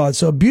kingdom of God.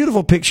 So a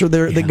beautiful picture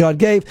there that God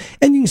gave.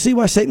 And you can see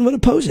why Satan would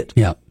oppose it.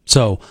 Yeah.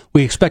 So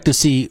we expect to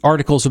see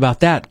articles about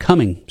that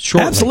coming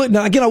shortly. Absolutely.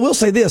 Now, again, I will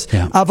say this.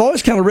 Yeah. I've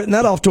always kind of written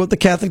that off to what the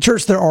Catholic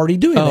Church, they're already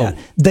doing that.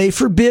 They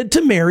forbid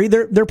to marry.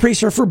 Their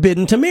priests are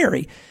forbidden to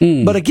marry.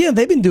 But again,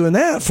 they've been doing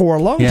that for a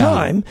long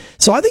time.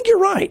 So I think you're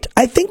right.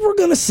 I think we're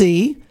going to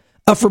see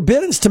a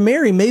forbiddance to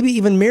marry, maybe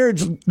even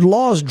marriage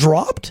laws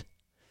dropped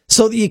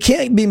so that you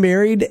can't be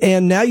married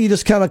and now you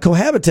just kind of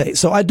cohabitate.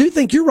 So I do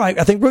think you're right.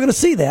 I think we're going to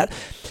see that.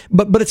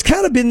 But it's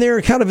kind of been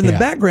there, kind of in the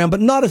background, but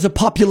not as a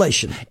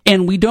population.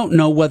 And we don't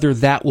know whether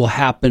that will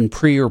happen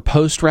pre or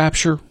post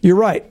rapture. You're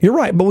right.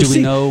 But Do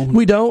we know?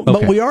 We don't. Okay.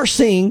 But we are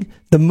seeing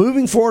the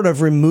moving forward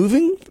of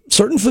removing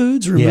certain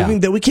foods,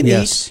 removing that we can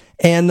eat.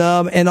 And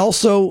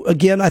also,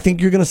 again, I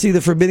think you're going to see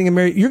the forbidding of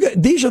marriage.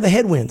 These are the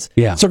headwinds.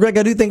 Yeah. So, Greg,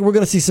 I do think we're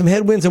going to see some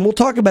headwinds, and we'll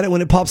talk about it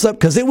when it pops up,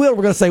 because it will.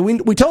 We're going to say,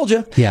 we told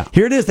you. Yeah.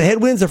 Here it is, the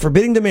headwinds of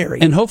forbidding to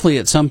marry. And hopefully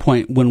at some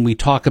point when we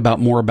talk about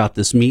more about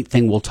this meat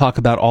thing, we'll talk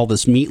about all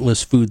this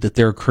meatless food that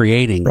they're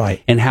creating.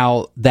 Right. And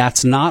how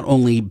that's not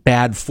only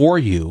bad for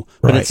you,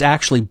 but it's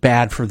actually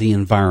bad for the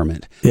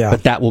environment. Yeah.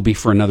 But that will be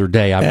for another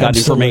day. I've got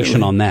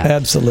information on that.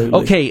 Absolutely.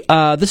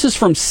 Okay, this is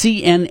from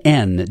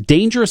CNN.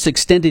 Dangerous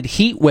extended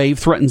heat wave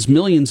threatens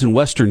millions in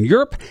Western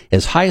Europe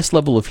as highest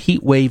level of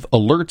heat wave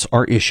alerts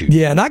are issued.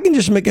 Yeah, and I can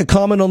just make a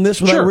comment on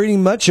this without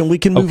reading much, and we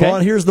can move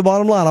on. Here's the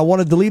bottom line. I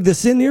wanted to leave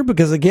this in here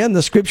because, again,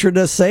 the scripture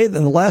does say that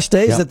in the last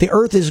days that the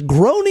earth is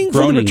groaning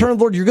for the return of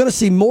the Lord. You're going to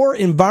see more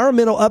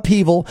environmental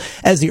upheaval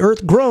as the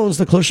earth groans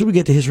the closer we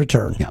get to his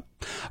return. Yeah.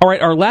 All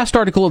right, our last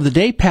article of the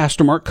day,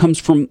 Pastor Mark, comes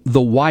from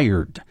The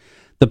Wired.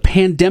 The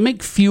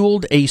pandemic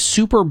fueled a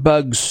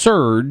superbug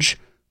surge.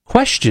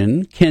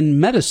 Question,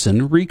 can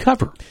medicine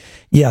recover?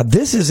 Yeah,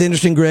 this is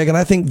interesting, Greg, and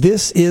I think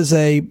this is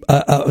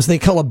as they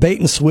call a bait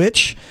and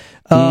switch.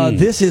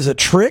 This is a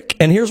trick,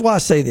 and here's why I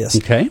say this.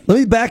 Okay. Let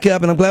me back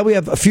up, and I'm glad we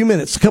have a couple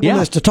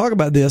minutes to talk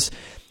about this.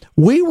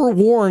 We were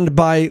warned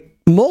by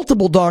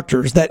multiple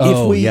doctors that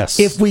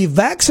if we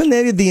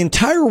vaccinated the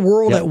entire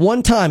world at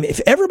one time,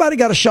 if everybody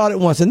got a shot at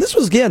once, and this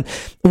was, again,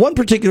 one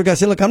particular guy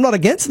said, look, I'm not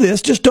against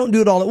this, just don't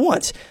do it all at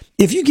once.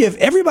 If you give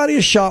everybody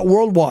a shot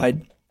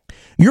worldwide,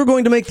 you're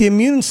going to make the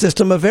immune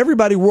system of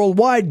everybody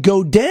worldwide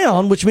go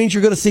down, which means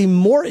you're going to see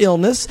more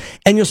illness,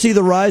 and you'll see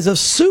the rise of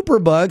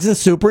superbugs and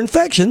super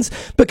infections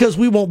because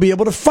we won't be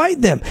able to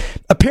fight them.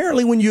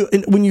 Apparently, when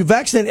you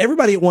vaccinate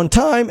everybody at one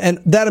time and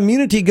that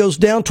immunity goes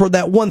down toward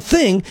that one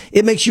thing,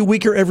 it makes you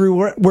weaker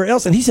everywhere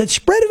else. And he said,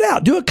 spread it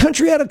out. Do a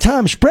country at a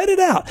time. Spread it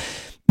out.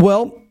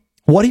 Well,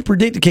 what he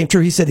predicted came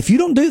true. He said, if you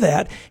don't do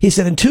that, he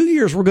said, in 2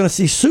 years, we're going to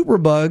see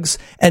superbugs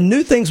and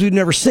new things we've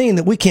never seen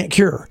that we can't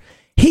cure.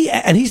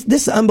 This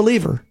is an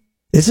unbeliever.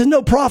 This is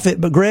no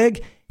prophet, but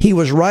Greg, he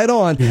was right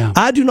on. Yeah.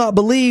 I do not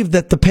believe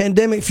that the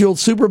pandemic fueled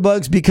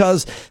superbugs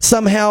because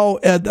somehow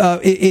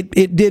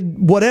it did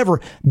whatever.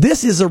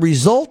 This is a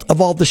result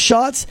of all the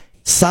shots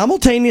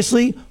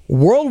simultaneously,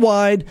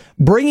 worldwide,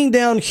 bringing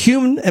down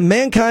human and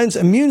mankind's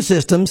immune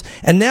systems.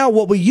 And now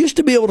what we used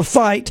to be able to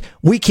fight,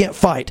 we can't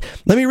fight.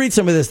 Let me read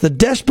some of this. The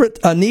desperate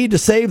need to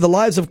save the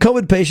lives of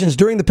COVID patients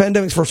during the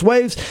pandemic's first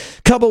waves,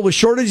 coupled with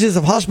shortages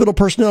of hospital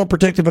personnel and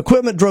protective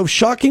equipment, drove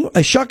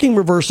a shocking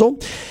reversal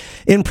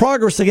in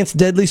progress against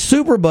deadly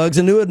superbugs,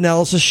 a new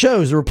analysis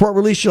shows. The report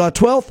released July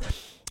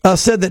 12th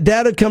said that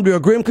data had come to a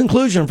grim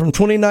conclusion. From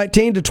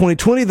 2019 to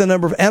 2020, the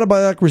number of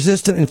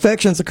antibiotic-resistant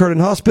infections occurred in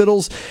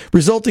hospitals,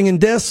 resulting in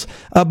deaths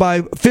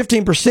by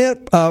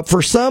 15%.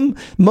 For some,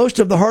 most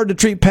of the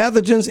hard-to-treat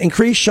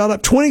pathogens shot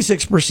up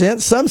 26%,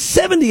 some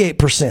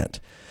 78%.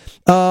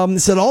 It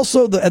said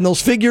also, and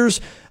those figures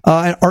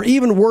are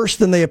even worse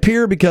than they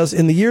appear because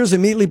in the years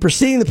immediately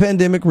preceding the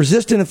pandemic,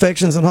 resistant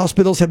infections in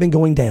hospitals have been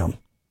going down.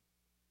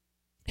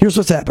 Here's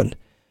what's happened.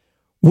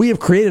 We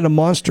have created a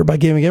monster by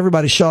giving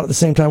everybody a shot at the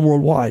same time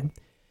worldwide.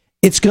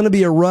 It's going to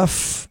be a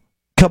rough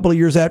couple of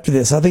years after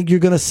this. I think you're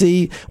going to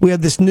see, we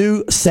have this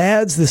new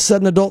SADS, this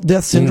sudden adult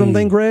death syndrome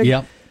thing, Greg.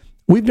 Yep.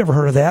 We've never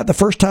heard of that. The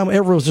first time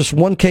ever was just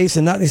one case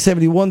in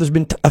 1971. There's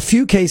been a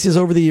few cases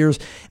over the years,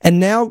 and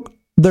now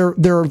there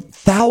are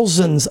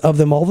thousands of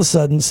them all of a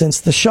sudden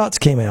since the shots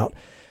came out.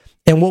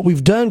 And what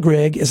we've done,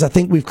 Greg, is I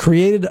think we've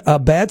created a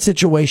bad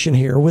situation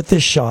here with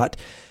this shot,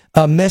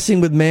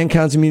 messing with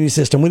mankind's immune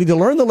system. We need to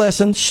learn the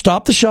lesson,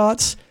 stop the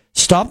shots,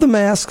 stop the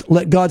masks,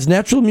 let God's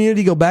natural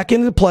immunity go back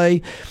into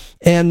play.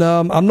 And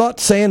I'm not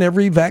saying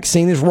every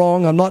vaccine is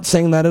wrong. I'm not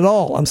saying that at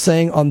all. I'm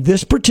saying on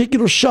this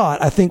particular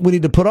shot, I think we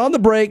need to put on the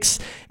brakes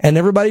and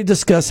everybody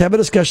have a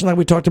discussion like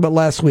we talked about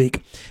last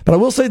week. But I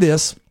will say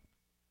this.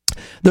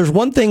 There's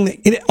one thing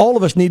that all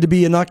of us need to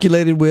be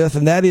inoculated with,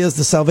 and that is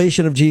the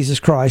salvation of Jesus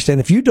Christ. And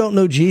if you don't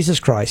know Jesus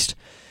Christ,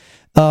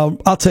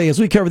 I'll tell you, as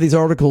we cover these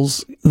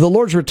articles, the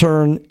Lord's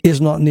return is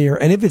not near.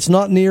 And if it's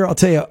not near, I'll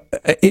tell you,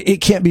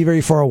 it can't be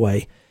very far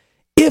away.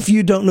 If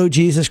you don't know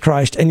Jesus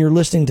Christ and you're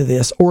listening to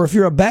this, or if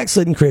you're a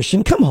backslidden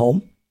Christian, come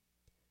home.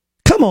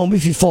 Come home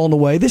if you've fallen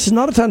away. This is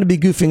not a time to be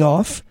goofing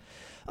off.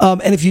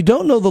 And if you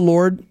don't know the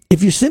Lord,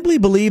 if you simply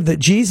believe that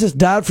Jesus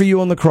died for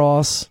you on the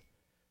cross,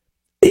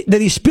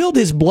 that he spilled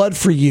his blood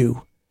for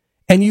you,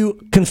 and you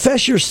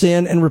confess your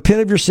sin and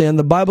repent of your sin,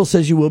 the Bible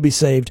says you will be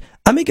saved.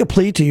 I make a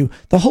plea to you.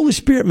 The Holy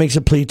Spirit makes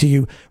a plea to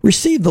you.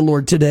 Receive the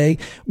Lord today.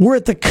 We're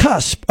at the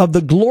cusp of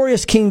the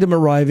glorious kingdom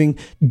arriving.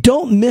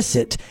 Don't miss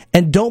it,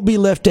 and don't be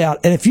left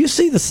out. And if you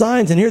see the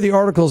signs and hear the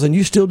articles and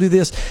you still do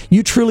this,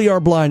 you truly are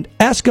blind.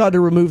 Ask God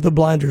to remove the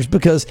blinders,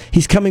 because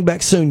He's coming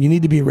back soon. You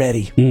need to be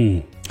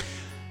ready.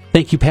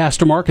 Thank you,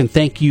 Pastor Mark, and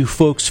thank you,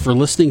 folks, for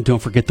listening. Don't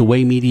forget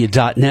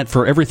thewaymedia.net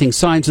for everything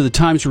Signs of the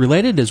Times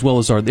related, as well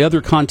as the other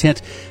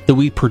content that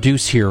we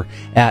produce here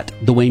at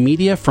The Way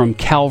Media from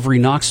Calvary,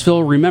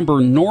 Knoxville.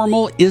 Remember,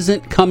 normal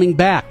isn't coming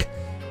back,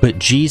 but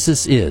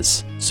Jesus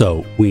is,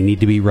 so we need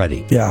to be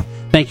ready. Yeah.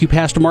 Thank you,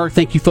 Pastor Mark.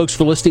 Thank you, folks,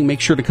 for listening.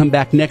 Make sure to come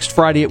back next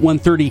Friday at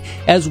 1:30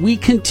 as we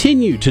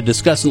continue to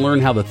discuss and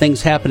learn how the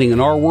things happening in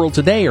our world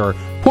today are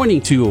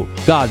pointing to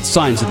God's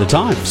signs of the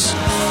times.